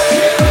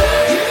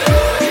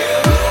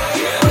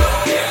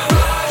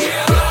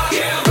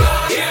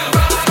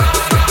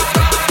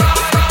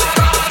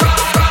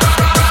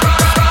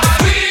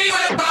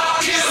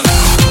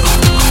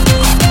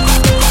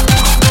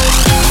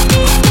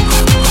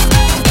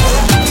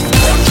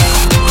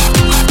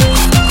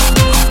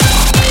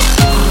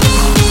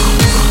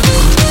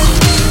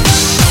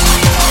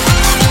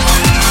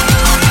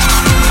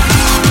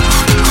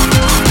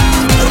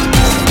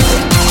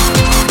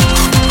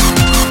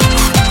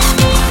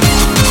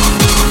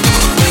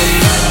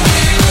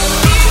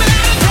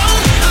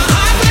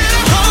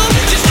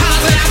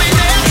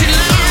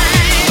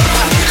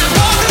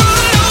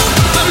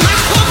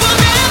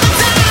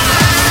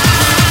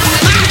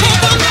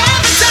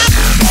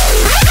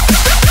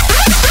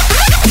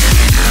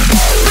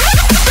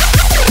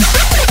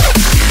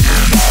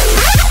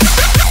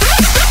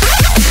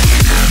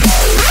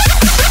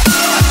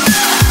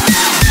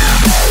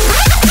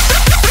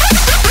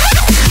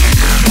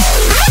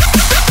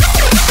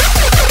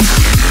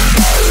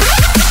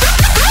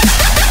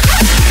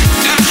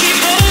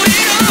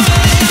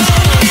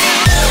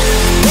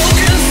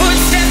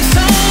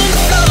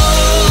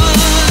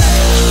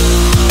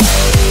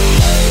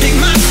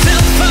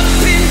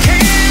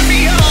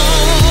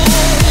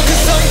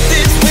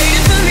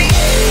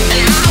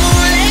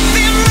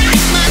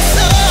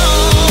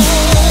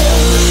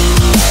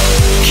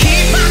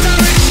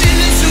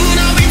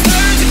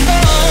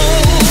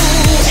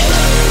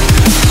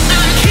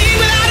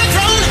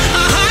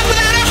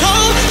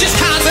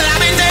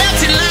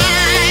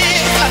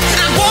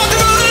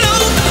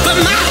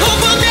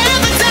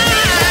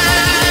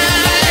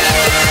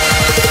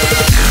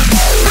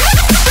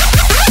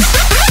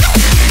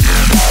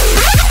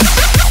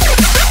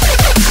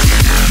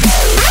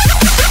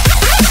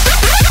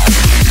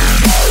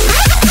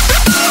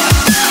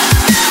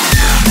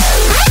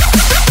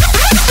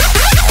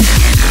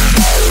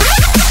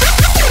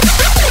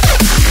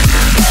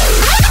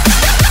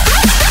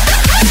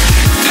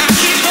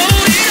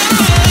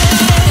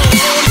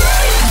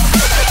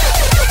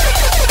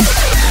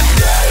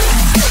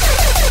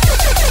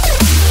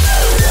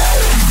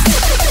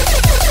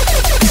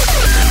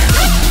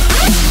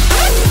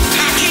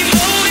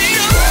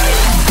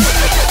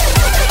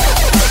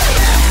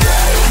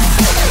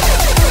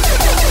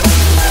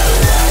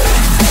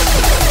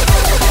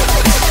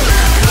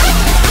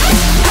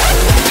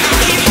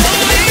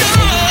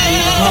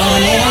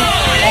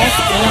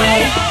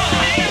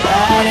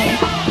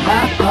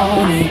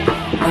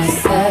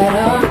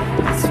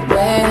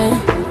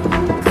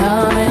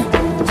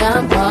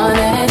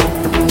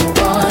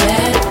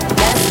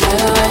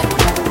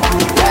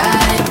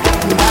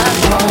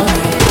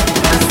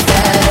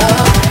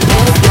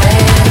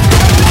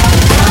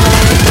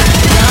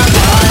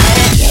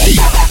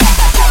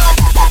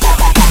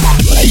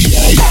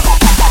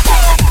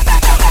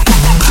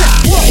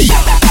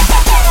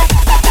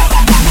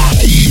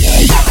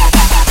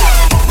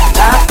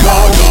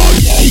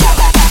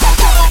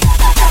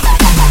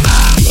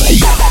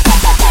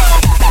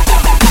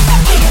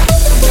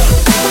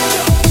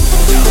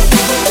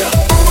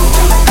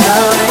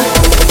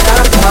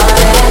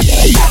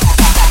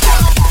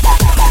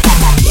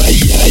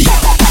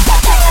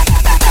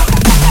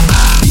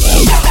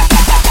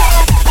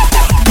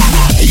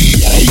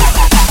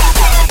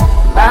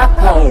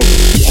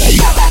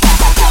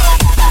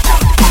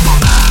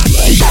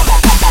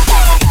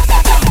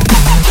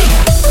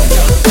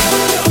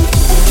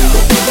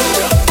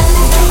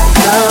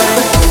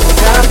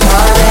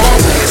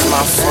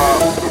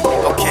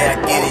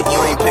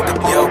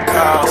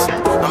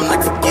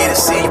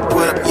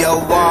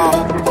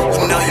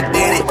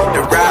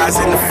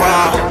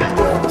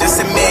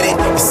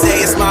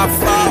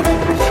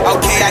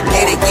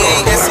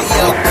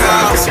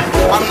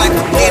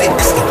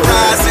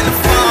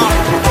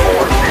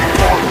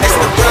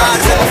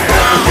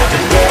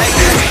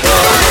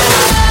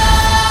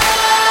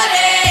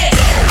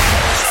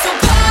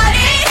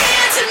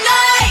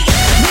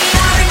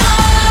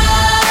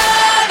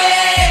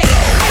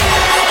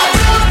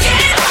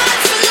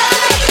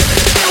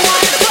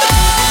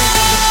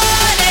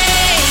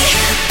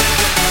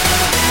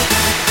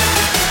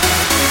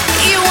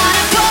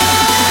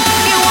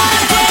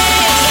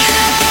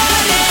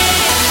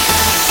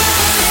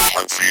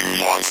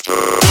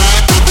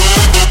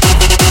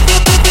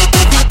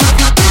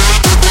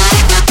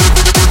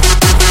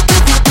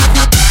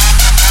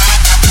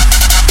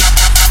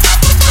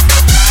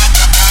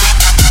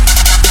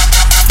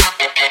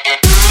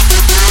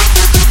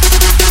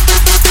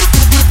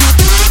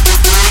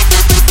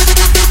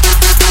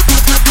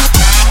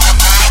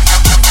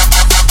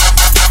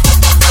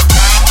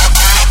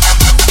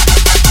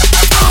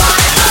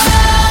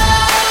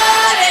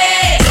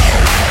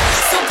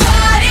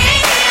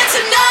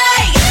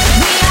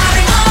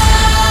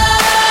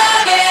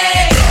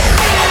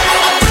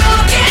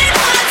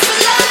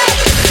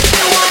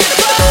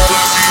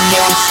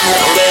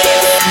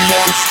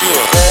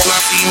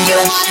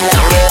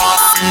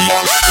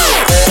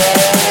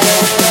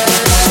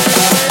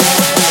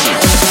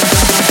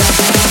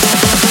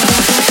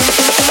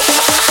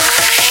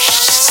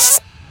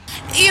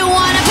 You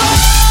wanna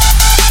go?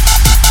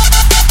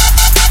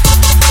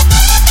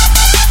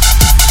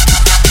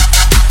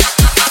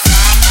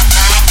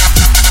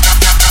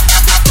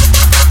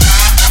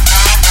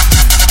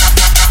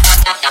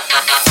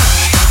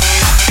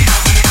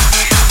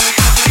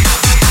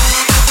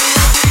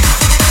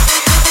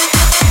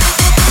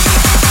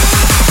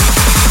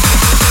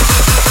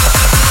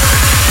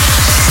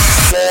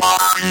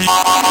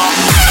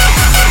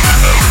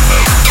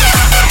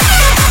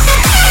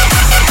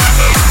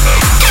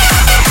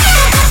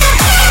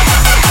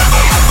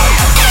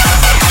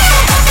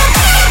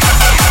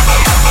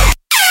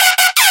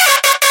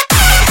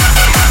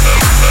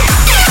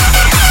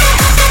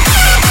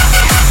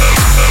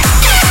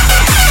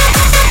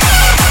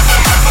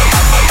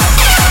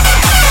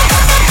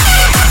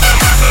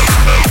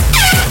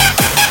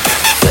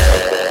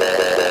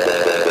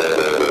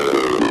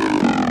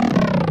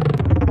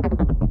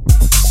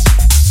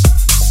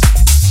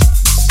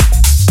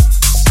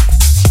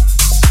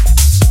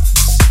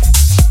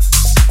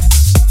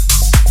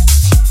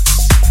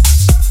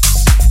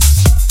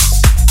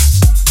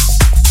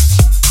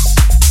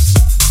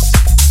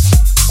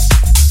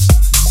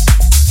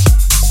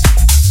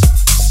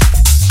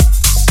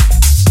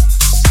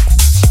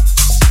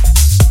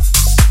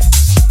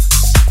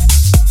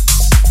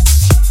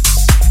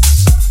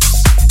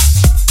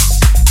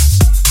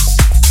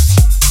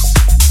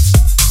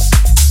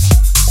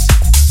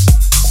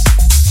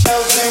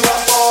 Everything